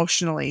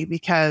 emotionally,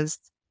 because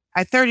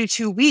at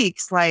 32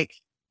 weeks, like,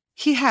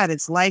 he had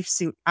his life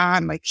suit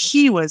on, like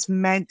he was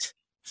meant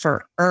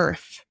for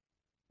Earth.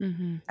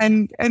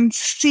 And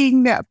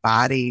seeing that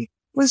body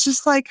was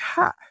just like,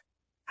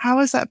 how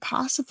is that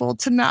possible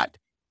to not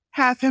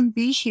have him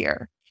be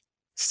here?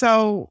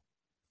 So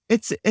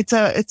it's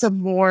a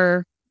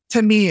more,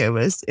 to me, it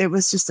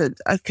was just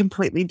a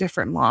completely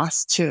different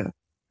loss to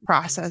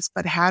process.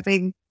 But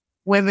having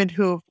women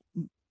who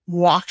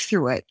walked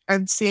through it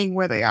and seeing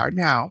where they are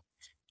now,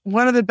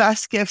 one of the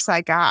best gifts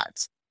I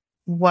got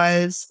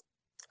was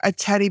a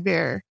teddy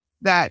bear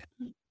that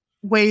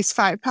weighs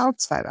 5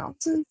 pounds, 5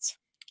 ounces.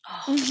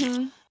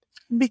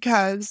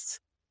 Because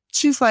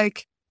she's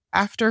like,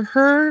 after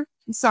her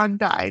son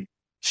died,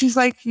 she's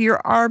like,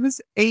 your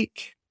arms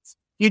ache.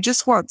 You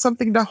just want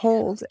something to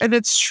hold. And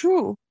it's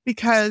true,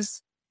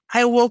 because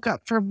I woke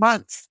up for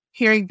months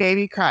hearing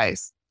baby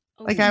cries.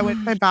 Like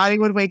my body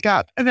would wake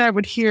up and I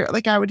would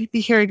be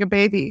hearing a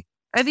baby.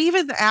 And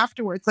even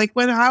afterwards, like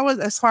when I was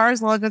as far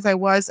as long as I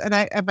was,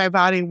 and my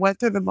body went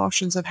through the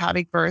motions of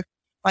having birth,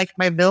 like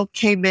my milk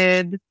came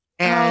in,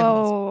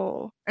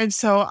 and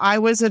so I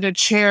was in a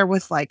chair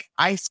with like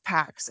ice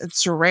packs and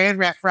saran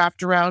wrap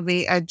wrapped around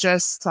me, and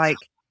just like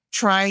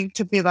trying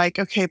to be like,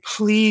 okay,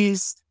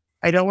 please,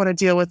 I don't want to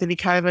deal with any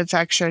kind of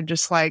infection.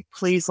 Just like,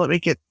 please let me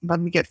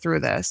get through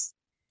this.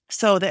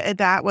 So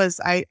that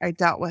was, I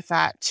dealt with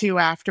that too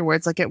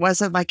afterwards. Like, it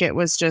wasn't like it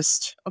was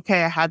just,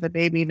 okay, I had the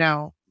baby.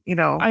 No, you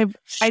know,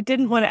 I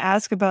didn't want to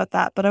ask about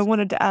that, but I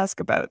wanted to ask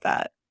about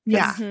that.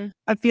 Yeah.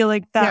 I feel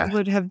like that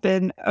would have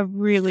been a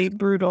really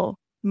brutal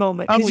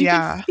moment. Oh, you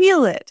can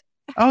feel it.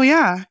 Oh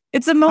yeah.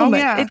 It's a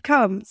moment. It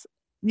comes.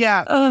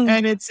 Yeah.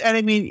 And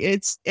I mean,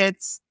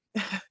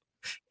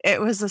 it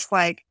was just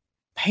like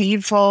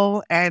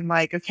painful and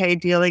like, okay,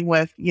 dealing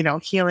with, you know,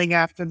 healing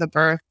after the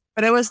birth.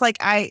 But it was like,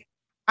 I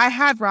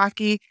had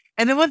Rocky.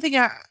 And then one thing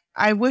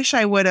I wish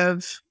I would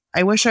have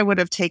I wish I would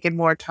have taken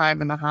more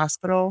time in the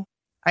hospital.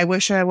 I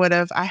wish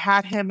I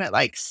had him at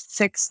like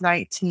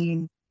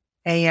 6:19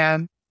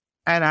 a.m.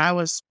 and I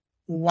was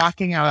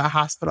walking out of the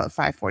hospital at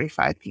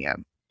 5:45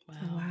 p.m.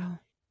 Wow.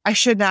 I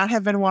should not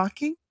have been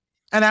walking.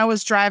 And I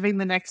was driving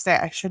the next day.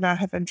 I should not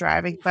have been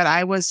driving, but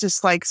I was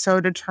just like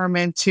so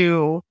determined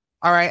to,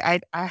 all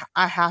right,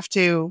 I have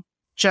to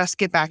just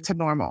get back to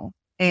normal.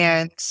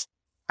 And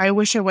I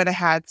wish I would have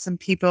had some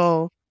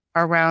people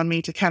around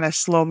me to kind of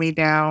slow me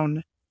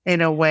down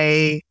in a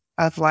way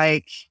of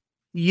like,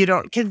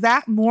 because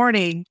that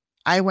morning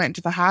I went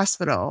to the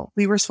hospital.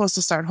 We were supposed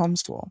to start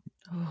homeschool.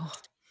 Oh.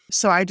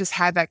 So I just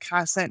had that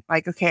constant,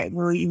 like, okay,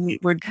 we're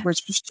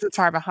too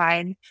far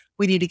behind.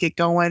 We need to get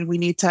going. We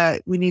need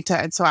to.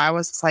 And so I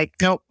was like,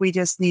 nope, we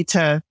just need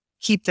to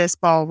keep this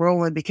ball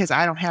rolling because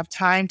I don't have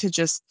time to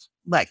just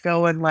let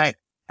go and let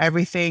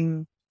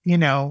everything,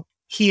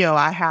 heal.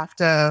 I have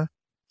to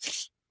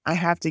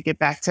get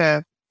back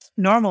to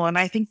normal. And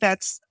I think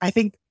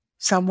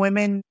some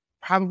women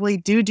probably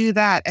do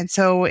that. And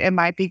so it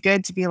might be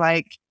good to be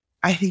like,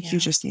 I think you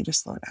just need to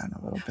slow down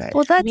a little bit.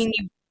 Well,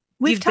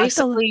 You've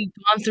basically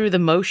gone through the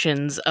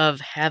motions of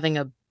having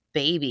a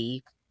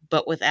baby,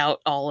 but without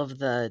all of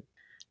the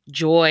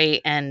joy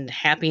and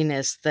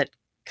happiness that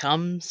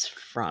comes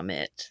from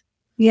it.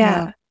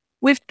 Yeah.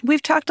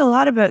 We've talked a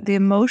lot about the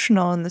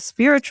emotional and the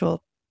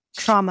spiritual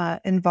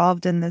trauma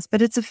involved in this,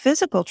 but it's a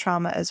physical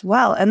trauma as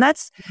well. And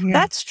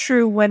that's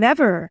true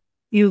whenever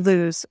you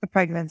lose a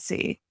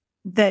pregnancy,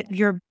 that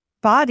your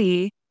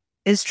body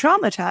is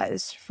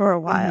traumatized for a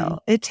while.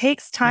 Mm-hmm. It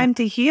takes time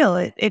to heal.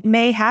 It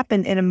may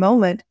happen in a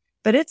moment,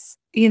 but it's,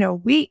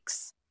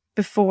 weeks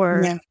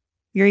before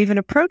you're even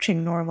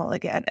approaching normal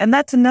again. And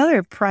that's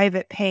another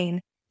private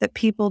pain that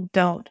people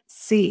don't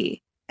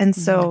see. And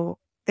so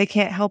they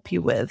can't help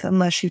you with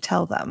unless you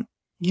tell them.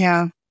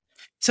 Yeah.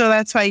 So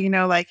that's why,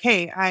 like,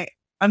 hey,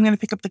 I'm going to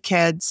pick up the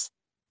kids.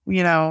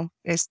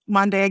 Is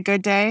Monday a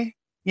good day?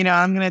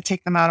 I'm going to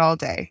take them out all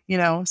day,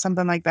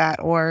 something like that.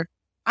 Or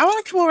I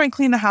want to come over and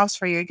clean the house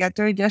for you, get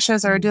dirty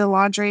dishes or do the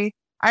laundry.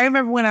 I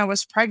remember when I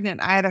was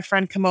pregnant, I had a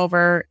friend come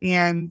over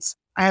and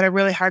I had a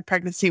really hard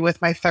pregnancy with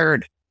my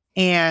third.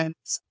 And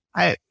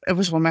it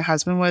was when my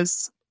husband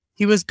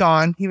he was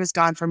gone. He was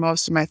gone for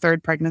most of my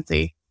third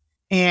pregnancy.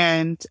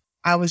 And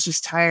I was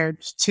just tired,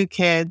 2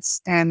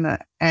 kids. And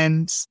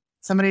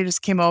somebody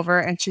just came over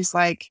and she's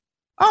like,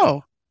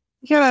 oh,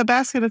 you got a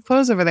basket of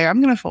clothes over there.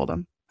 I'm going to fold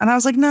them. And I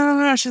was like,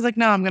 no. She's like,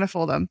 no, I'm going to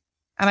fold them.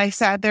 And I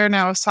sat there and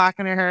I was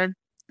talking to her.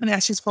 And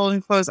as she's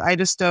folding clothes, I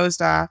just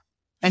dozed off.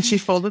 And she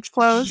folded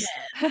clothes.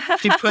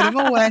 She put them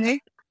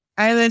away.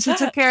 And then she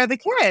took care of the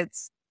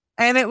kids.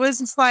 And it was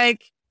just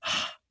like,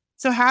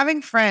 so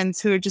having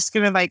friends who are just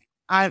going to like,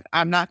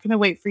 I'm not going to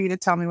wait for you to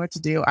tell me what to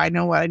do. I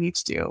know what I need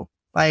to do.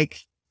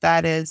 Like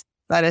that is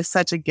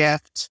such a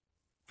gift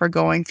for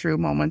going through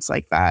moments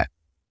like that.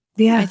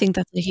 Yeah. I think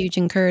that's a huge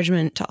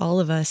encouragement to all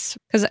of us.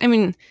 Because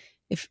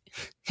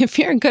if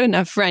you're a good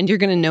enough friend, you're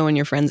going to know when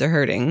your friends are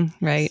hurting,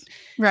 right?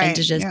 Right. And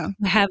to just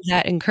have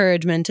that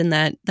encouragement and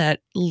that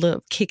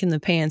little kick in the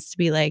pants to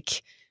be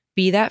like,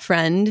 be that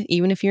friend,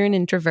 even if you're an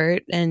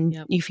introvert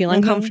and you feel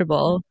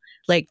uncomfortable,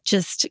 like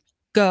just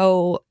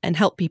go and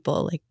help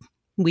people. Like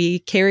we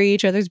carry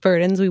each other's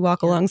burdens. We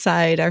walk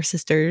alongside our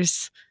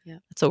sisters. Yeah.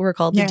 That's what we're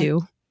called to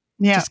do.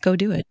 Yeah. Just go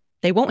do it.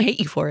 They won't hate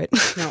you for it.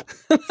 No.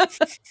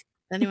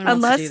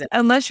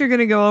 Unless you're going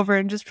to go over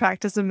and just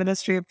practice a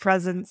ministry of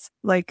presence,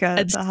 like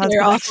the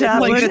hospital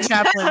chaplain. Like the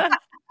chaplain.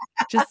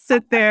 Just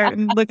sit there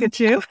and look at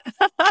you.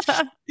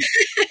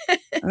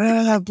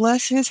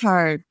 Bless his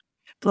heart.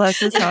 Bless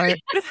his heart.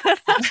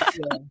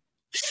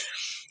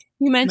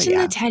 You mentioned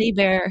the teddy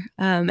bear,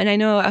 and I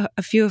know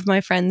a few of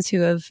my friends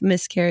who have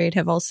miscarried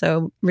have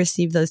also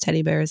received those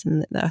teddy bears,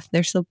 and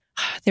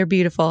they're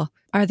beautiful.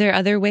 Are there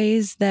other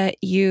ways that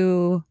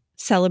you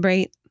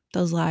celebrate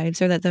those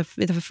lives, or that the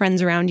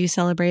friends around you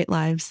celebrate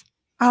lives?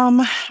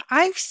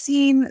 I've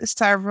seen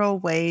several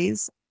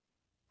ways.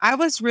 I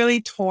was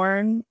really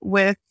torn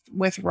with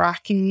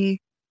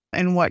Rocky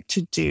and what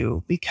to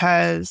do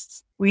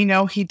because we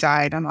know he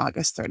died on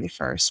August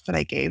 31st, but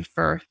I gave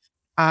birth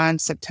on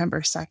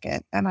September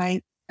 2nd.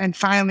 And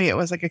finally it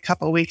was like a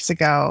couple weeks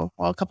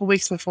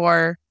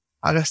before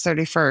August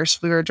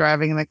 31st, we were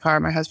driving in the car,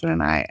 my husband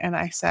and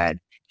I said,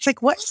 he's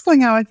like, what is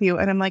going on with you?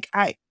 And I'm like,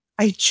 I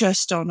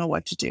just don't know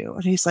what to do.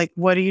 And he's like,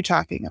 what are you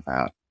talking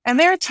about? And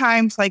there are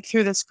times like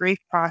through this grief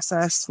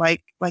process,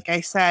 like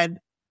I said,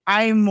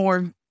 I'm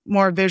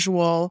more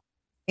visual.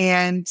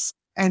 And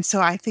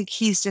so I think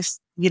he's just,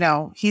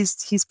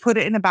 he's put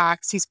it in a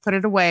box, he's put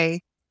it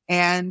away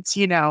and,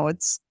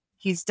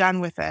 he's done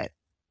with it.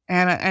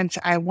 And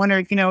I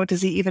wonder,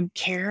 does he even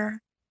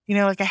care?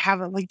 Like I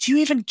have it, like, do you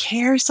even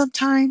care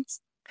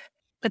sometimes?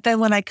 But then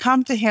when I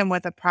come to him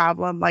with a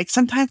problem, like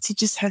sometimes he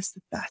just has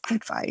the best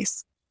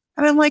advice.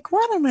 And I'm like,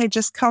 why don't I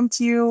just come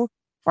to you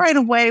right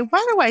away?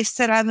 Why do I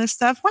sit on this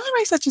stuff? Why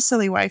am I such a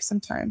silly wife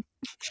sometimes?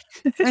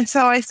 And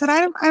so I said,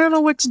 I don't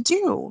know what to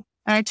do.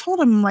 And I told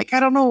him, like, I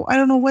don't know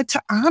what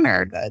to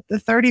honor the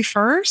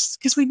 31st,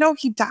 because we know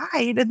he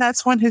died. And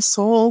that's when his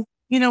soul,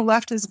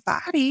 left his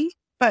body,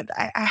 but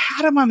I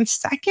had him on the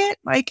second.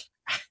 Like,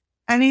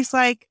 and he's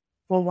like,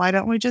 well, why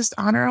don't we just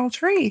honor all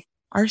three?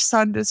 Our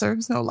son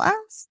deserves no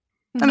less.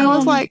 And I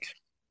was like,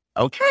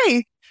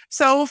 okay.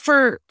 So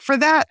for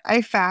that,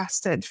 I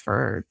fasted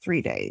for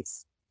 3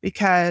 days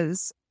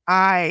because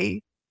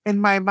in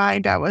my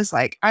mind, I was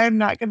like, I am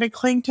not going to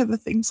cling to the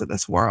things of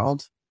this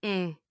world.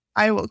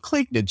 I will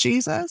cling to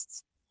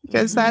Jesus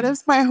because that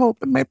is my hope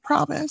and my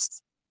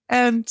promise.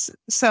 And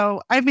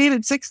so I made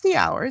it 60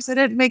 hours. I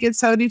didn't make it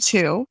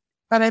 72,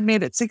 but I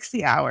made it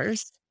 60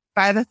 hours.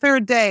 By the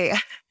third day,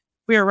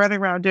 we were running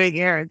around doing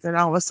errands. And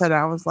all of a sudden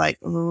I was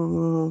like,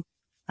 ooh,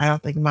 I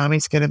don't think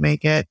mommy's going to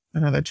make it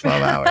another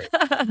 12 hours.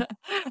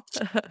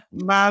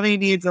 Mommy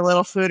needs a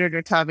little food in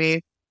her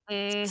tummy.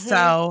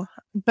 So,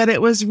 but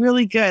it was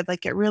really good.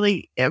 Like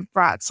it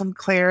brought some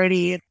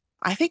clarity.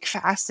 I think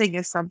fasting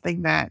is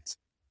something that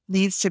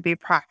needs to be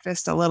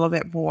practiced a little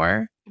bit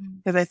more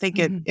because I think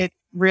it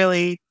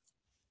really,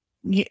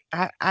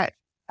 I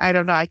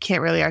don't know. I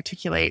can't really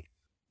articulate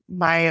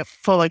my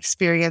full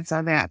experience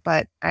on that,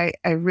 but I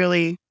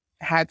really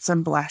had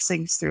some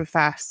blessings through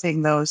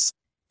fasting those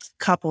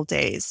couple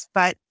days.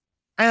 And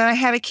I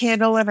had a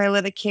candle and I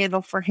lit a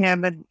candle for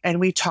him and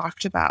we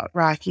talked about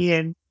Rocky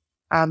and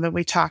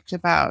we talked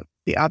about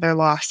the other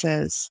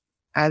losses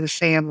as a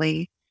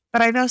family.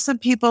 But I know some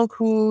people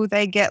who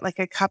they get like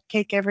a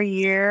cupcake every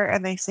year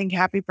and they sing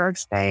happy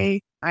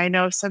birthday. I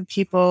know some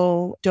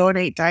people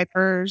donate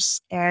diapers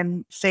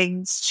and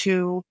things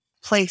to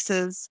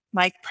places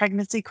like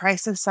pregnancy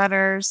crisis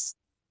centers.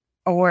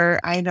 Or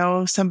I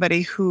know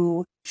somebody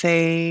who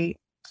they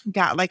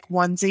got like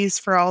onesies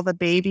for all the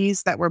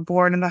babies that were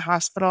born in the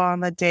hospital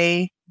on the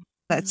day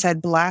that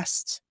said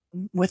blessed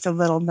with a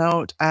little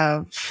note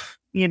of,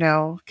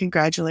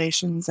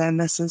 congratulations. And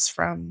this is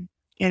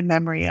in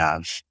memory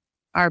of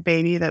our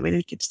baby that we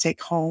didn't get to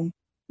take home.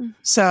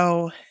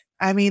 So,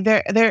 I mean,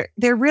 there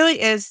really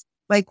is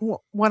like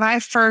when I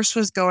first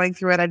was going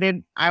through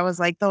it, I was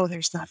like, oh,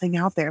 there's nothing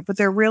out there, but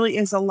there really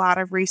is a lot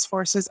of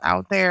resources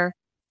out there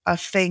of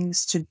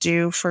things to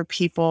do for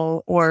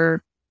people,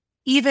 or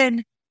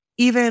even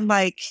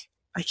like,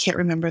 I can't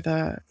remember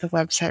the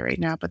website right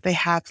now, but they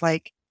have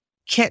like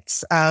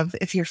kits of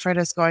if your friend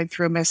is going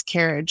through a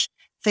miscarriage,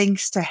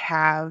 things to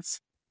have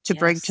to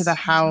bring to the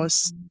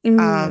house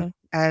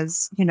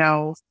as,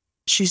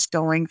 she's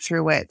going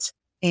through it.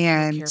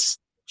 And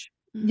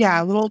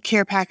little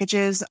care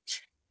packages.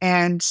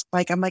 And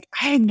like, I'm like,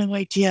 I had no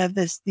idea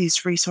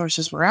these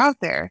resources were out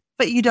there,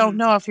 but you don't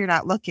know if you're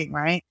not looking,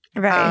 right?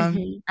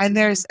 Right. And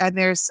there's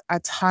a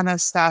ton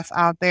of stuff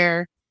out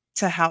there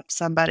to help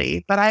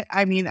somebody. But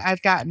I mean,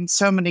 I've gotten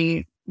so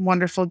many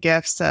wonderful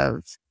gifts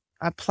of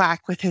a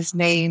plaque with his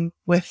name,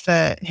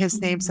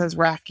 his name says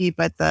Rocky,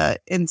 but the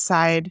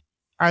inside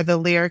are the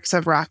lyrics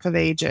of Rock of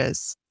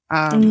Ages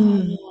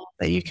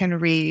that you can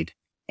read,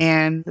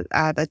 and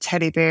the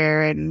teddy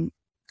bear and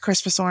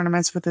Christmas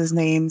ornaments with his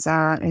name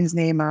on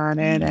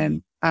it.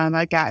 And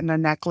I've gotten a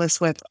necklace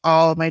with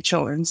all of my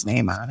children's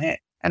name on it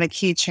and a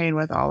keychain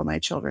with all of my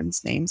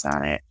children's names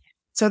on it.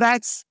 So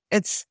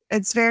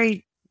it's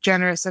very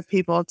generous of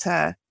people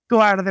to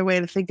go out of their way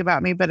to think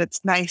about me, but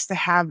it's nice to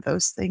have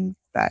those things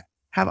that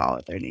have all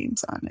of their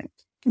names on it.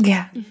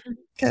 Yeah.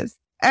 Because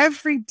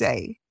every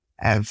day,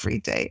 I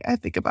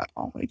think about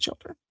all my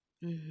children.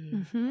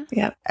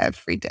 Yeah.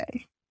 Every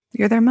day.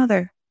 You're their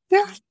mother.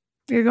 Yeah.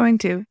 You're going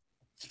to.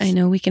 I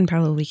know we can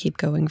probably keep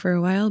going for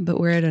a while, but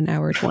we're at an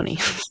hour 20.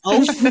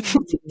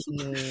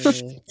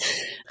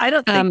 I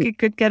don't think it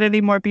could get any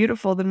more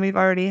beautiful than we've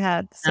already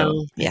had.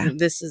 So yeah,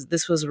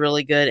 this was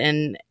really good.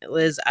 And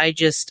Liz, I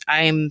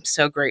am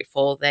so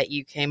grateful that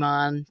you came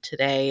on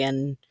today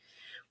and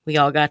we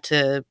all got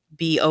to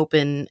be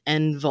open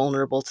and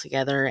vulnerable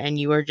together. And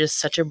you are just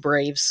such a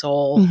brave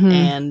soul.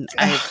 And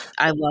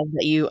I love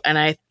that you, and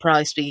I'm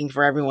probably speaking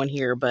for everyone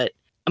here, but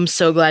I'm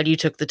so glad you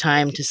took the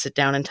time to sit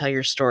down and tell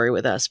your story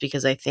with us,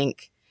 because I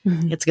think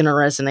it's going to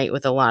resonate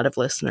with a lot of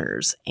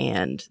listeners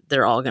and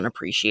they're all going to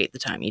appreciate the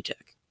time you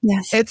took.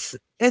 yes.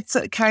 It's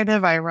kind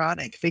of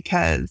ironic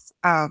because,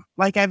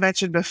 like I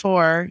mentioned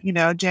before,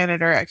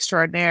 janitor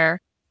extraordinaire,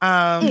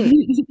 I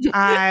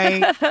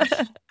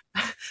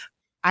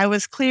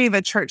was cleaning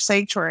the church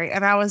sanctuary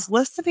and I was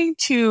listening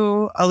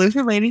to a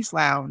Lutheran Ladies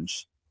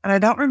Lounge, and I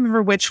don't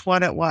remember which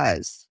one it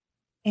was.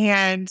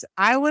 And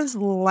I was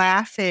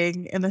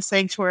laughing in the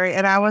sanctuary,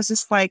 and I was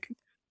just like,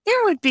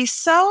 it would be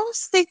so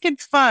stinking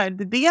fun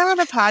to be on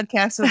a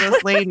podcast with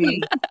this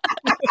lady.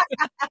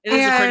 It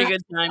is a pretty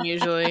good time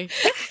usually.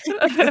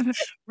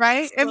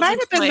 Right? It might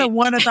have been the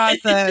one about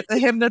the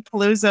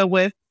Hymnopalooza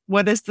with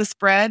What is the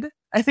Spread?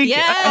 I think.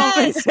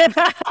 Yes.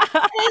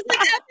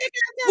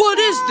 What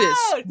is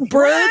this?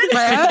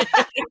 Bread?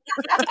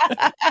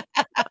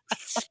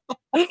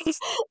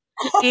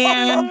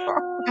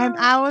 And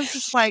I was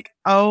just like,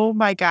 oh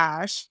my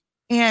gosh.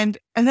 And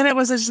then it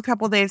was just a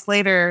couple of days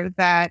later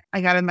that I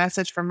got a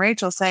message from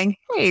Rachel saying,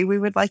 hey, we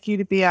would like you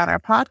to be on our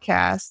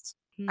podcast.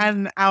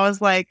 And I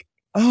was like,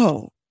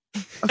 oh,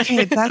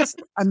 okay, that's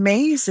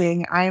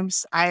amazing.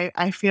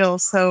 I feel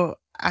so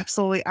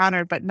absolutely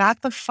honored, but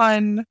not the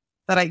fun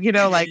that I,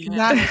 like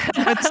not,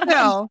 but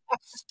still.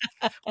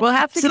 We'll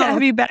have to So-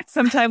 have you back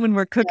sometime when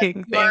we're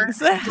cooking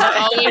things.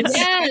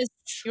 Yes.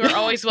 You are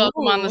always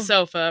welcome on the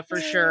sofa for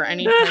sure.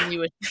 Anytime you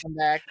wish to come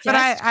back. But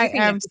Yes, I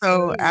cooking am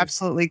so episodes.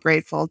 absolutely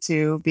grateful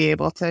to be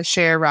able to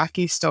share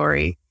Rocky's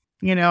story.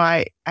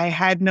 I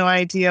had no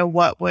idea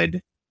what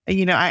would,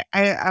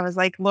 I was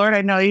like, Lord,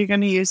 I know you're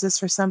going to use this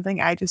for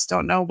something. I just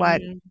don't know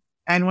what. Mhm.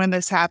 And when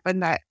this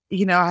happened, I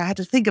had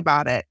to think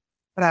about it.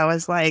 But I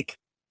was like,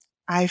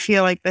 I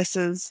feel like this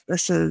is,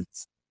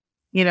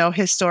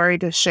 his story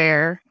to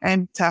share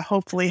and to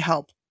hopefully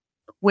help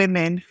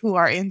women who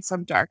are in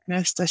some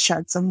darkness to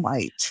shed some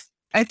light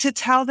and to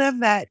tell them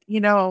that,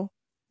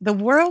 the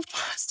world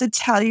wants to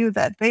tell you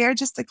that they are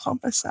just a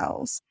clump of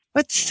cells,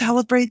 but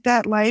celebrate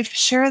that life,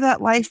 share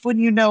that life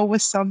when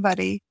with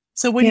somebody.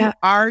 So when you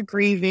are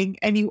grieving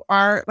and you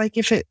are like,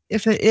 if it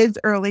is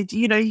early,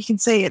 you can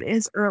say it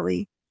is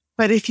early,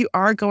 but if you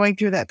are going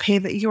through that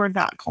pain, that you are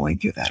not going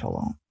through that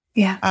alone.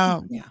 Yeah.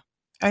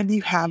 And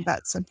you have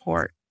that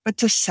support, but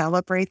to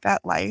celebrate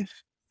that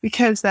life,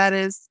 because that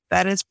is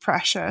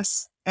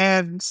precious.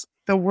 And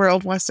the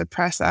world wants to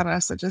press on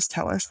us and just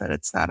tell us that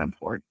it's not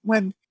important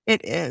when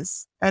it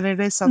is. And it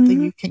is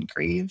something you can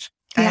grieve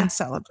and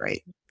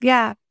celebrate.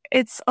 Yeah.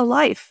 It's a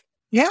life.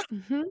 Yeah,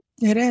 Mhm.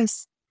 it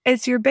is.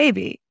 It's your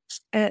baby.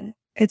 And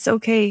it's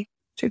okay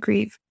to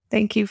grieve.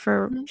 Thank you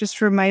for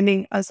just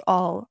reminding us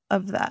all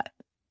of that.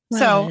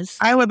 So Liz.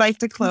 I would like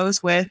to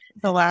close with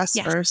the last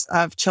Yes. verse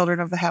of Children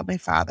of the Heavenly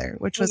Father,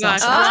 which was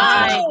Gosh,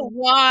 also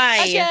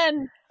why?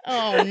 Again.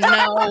 Oh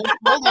no.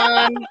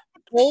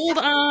 Hold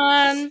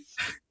on.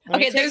 Let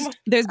me Okay, take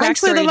there's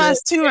actually backstory the to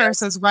last two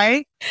verses,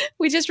 right?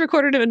 We just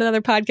recorded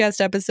another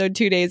podcast episode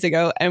 2 days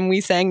ago, and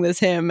we sang this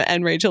hymn,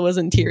 and Rachel was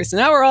in tears. So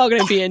now we're all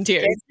going to be in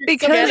tears.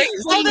 Because it's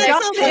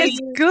it's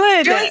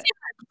good.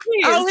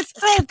 Oh, it's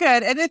so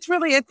good. And it's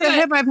a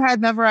hymn I've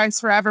had memorized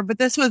forever. But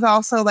this was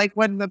also like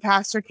when the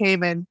pastor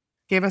came and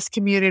gave us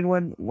communion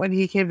when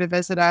he came to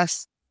visit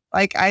us.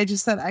 Like I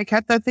just said, I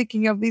kept on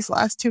thinking of these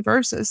last two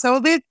verses. So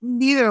that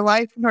neither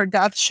life nor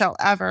death shall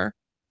ever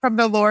from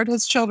the Lord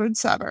his children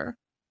sever.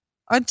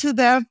 Unto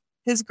them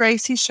his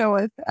grace he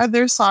showeth, and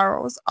their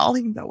sorrows all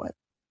he knoweth.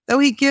 Though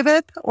he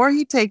giveth or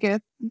he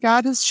taketh,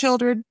 God his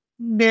children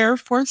ne'er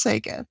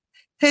forsaketh.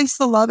 His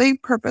the loving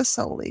purpose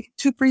solely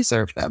to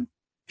preserve them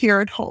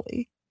pure and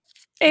holy.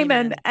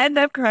 Amen. And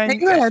I'm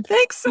crying. Amen.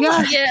 Thanks so Yeah.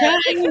 much.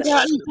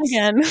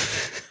 Again.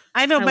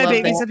 I know I my love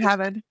baby's that. in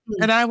heaven,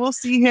 and I will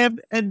see him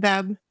and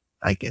them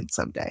again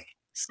someday.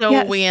 So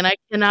Yes. we and I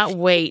cannot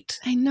wait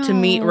I know. to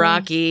meet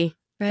Rocky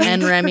Right?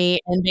 and Remy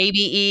and Baby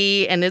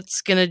E, and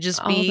it's gonna just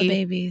all the be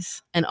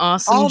babies. an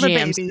awesome All the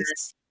jam.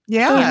 babies.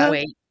 Can't Yeah.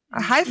 wait.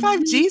 A high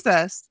five,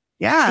 Jesus.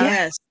 Yeah.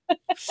 Yes.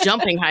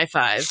 Jumping high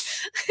five.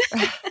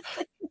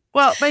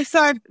 Well, my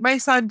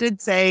son did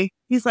say,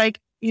 he's like,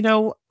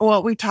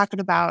 we're talking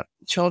about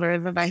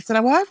children. And I said,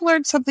 well, I've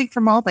learned something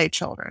from all my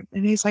children.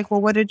 And he's like,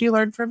 well, what did you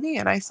learn from me?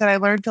 And I said, I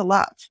learned to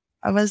love.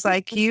 I was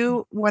like,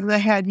 when I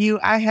had you,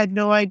 I had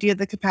no idea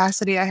the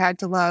capacity I had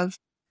to love.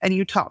 And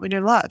you taught me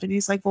to love. And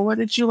he's like, well, what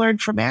did you learn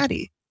from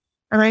Addie?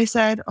 And I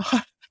said,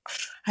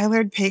 I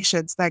learned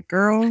patience. That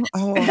girl,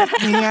 oh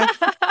man,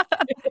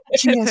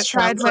 she has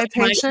tried Sounds my like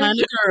my patience. kind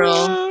of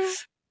girl.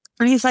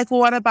 And he's like, well,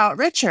 what about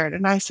Richard?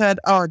 And I said,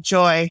 oh,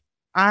 joy.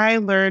 I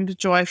learned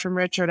joy from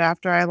Richard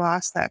after I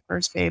lost that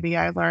first baby.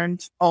 I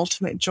learned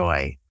ultimate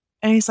joy.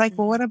 And he's like,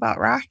 well, what about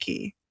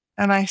Rocky?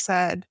 And I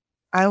said,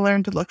 I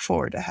learned to look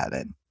forward to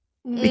heaven.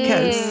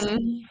 Because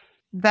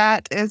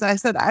I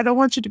said, I don't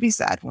want you to be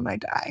sad when I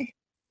die.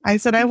 I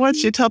said, I want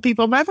you to tell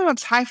people my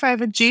mom's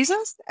high-fiving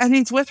Jesus and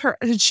he's with her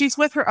and she's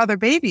with her other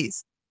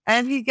babies.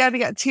 And he got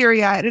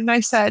teary-eyed. And I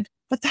said,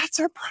 but that's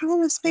our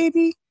promise,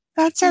 baby.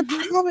 That's our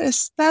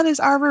promise. That is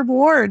our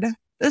reward.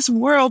 This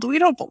world, we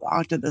don't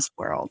belong to this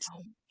world.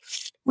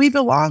 We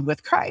belong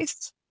with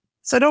Christ.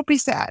 So don't be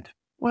sad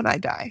when I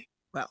die.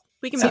 Well,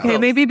 we can It's be okay.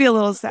 both. Maybe be a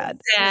little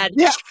sad. sad.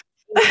 Yeah.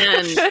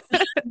 And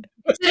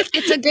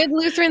It's a good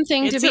Lutheran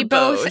thing to It's be a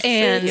both, both,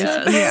 and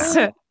yes.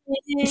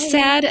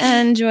 sad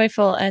and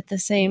joyful at the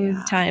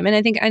same time. And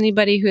I think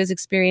anybody who has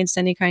experienced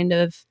any kind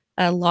of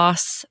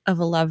loss of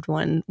a loved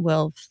one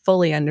will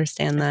fully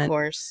understand of that.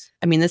 course.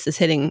 I mean, this is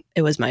hitting.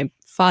 It was my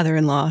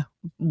father-in-law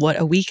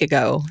a week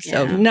ago,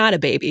 so Yeah. not a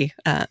baby.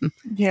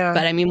 Yeah.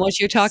 But I mean, what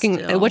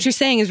Still. what you're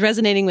saying is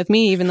resonating with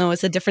me, even though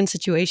it's a different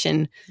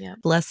situation. Yeah.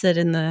 Blessed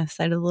in the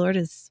sight of the Lord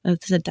is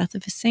the death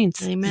of his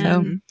saints.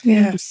 Amen. So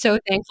Yeah. I'm so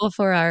thankful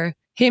for our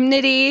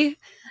hymnody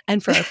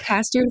and for our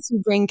pastors who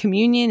bring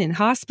communion in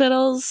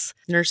hospitals.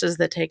 Nurses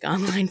that take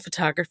online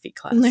photography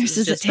classes.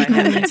 Nurses that just take by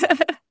online- heaven.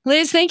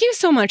 Liz, thank you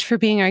so much for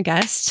being our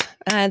guest.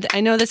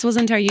 I know this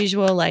wasn't our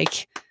usual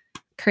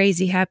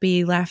crazy,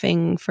 happy,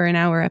 laughing for an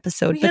hour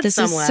episode, We but had this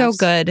some is so laughs.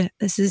 good.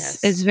 This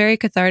Yes. is very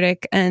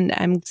cathartic, and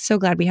I'm so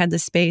glad we had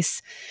this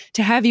space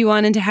to have you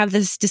on and to have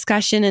this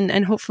discussion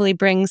and hopefully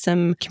bring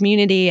some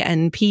community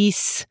and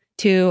peace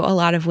to a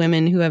lot of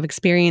women who have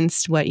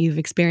experienced what you've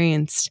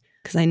experienced,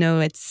 because I know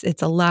it's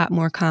a lot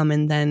more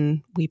common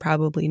than we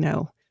probably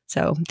know.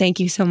 So thank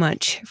you so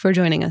much for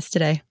joining us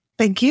today.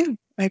 Thank you.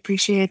 I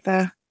appreciate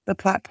the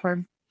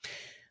platform.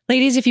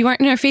 Ladies, if you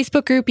aren't in our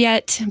Facebook group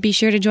yet, be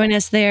sure to join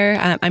us there.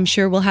 I'm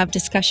sure we'll have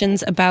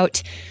discussions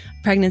about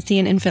pregnancy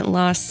and infant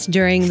loss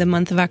during the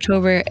month of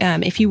October.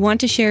 If you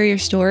want to share your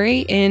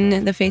story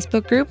in the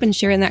Facebook group and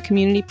share in that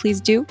community, please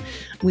do.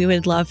 We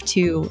would love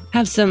to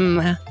have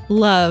some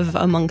love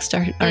amongst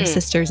our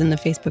sisters in the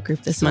Facebook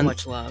group this month. So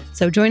much love.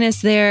 So join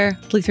us there,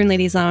 Lutheran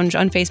Ladies Lounge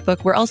on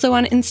Facebook. We're also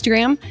on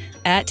Instagram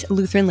at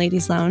Lutheran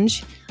Ladies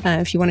Lounge.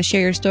 If you want to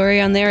share your story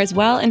on there as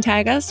well and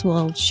tag us,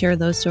 we'll share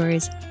those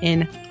stories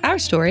in our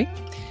story.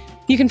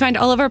 You can find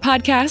all of our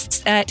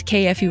podcasts at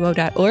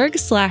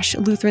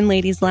kfuo.org/Lutheran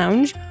Ladies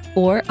Lounge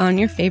or on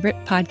your favorite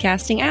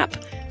podcasting app.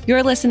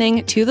 You're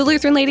listening to the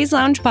Lutheran Ladies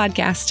Lounge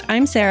podcast.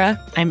 I'm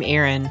Sarah. I'm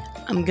Erin.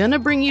 I'm going to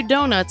bring you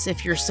donuts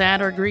if you're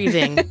sad or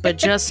grieving, but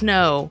just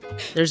know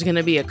there's going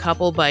to be a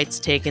couple bites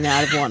taken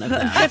out of one of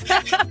them.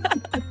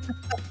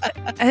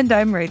 And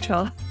I'm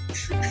Rachel.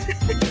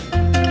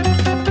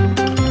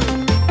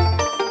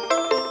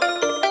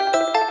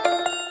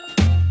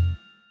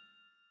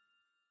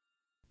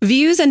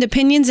 Views and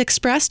opinions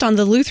expressed on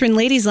the Lutheran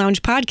Ladies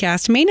Lounge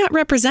podcast may not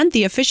represent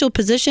the official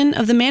position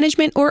of the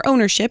management or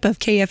ownership of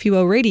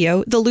KFUO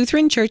Radio, the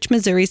Lutheran Church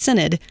Missouri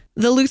Synod.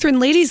 The Lutheran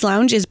Ladies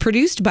Lounge is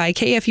produced by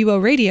KFUO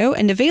Radio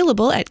and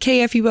available at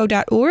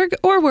kfuo.org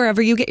or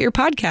wherever you get your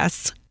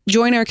podcasts.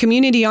 Join our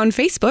community on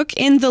Facebook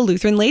in the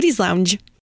Lutheran Ladies Lounge.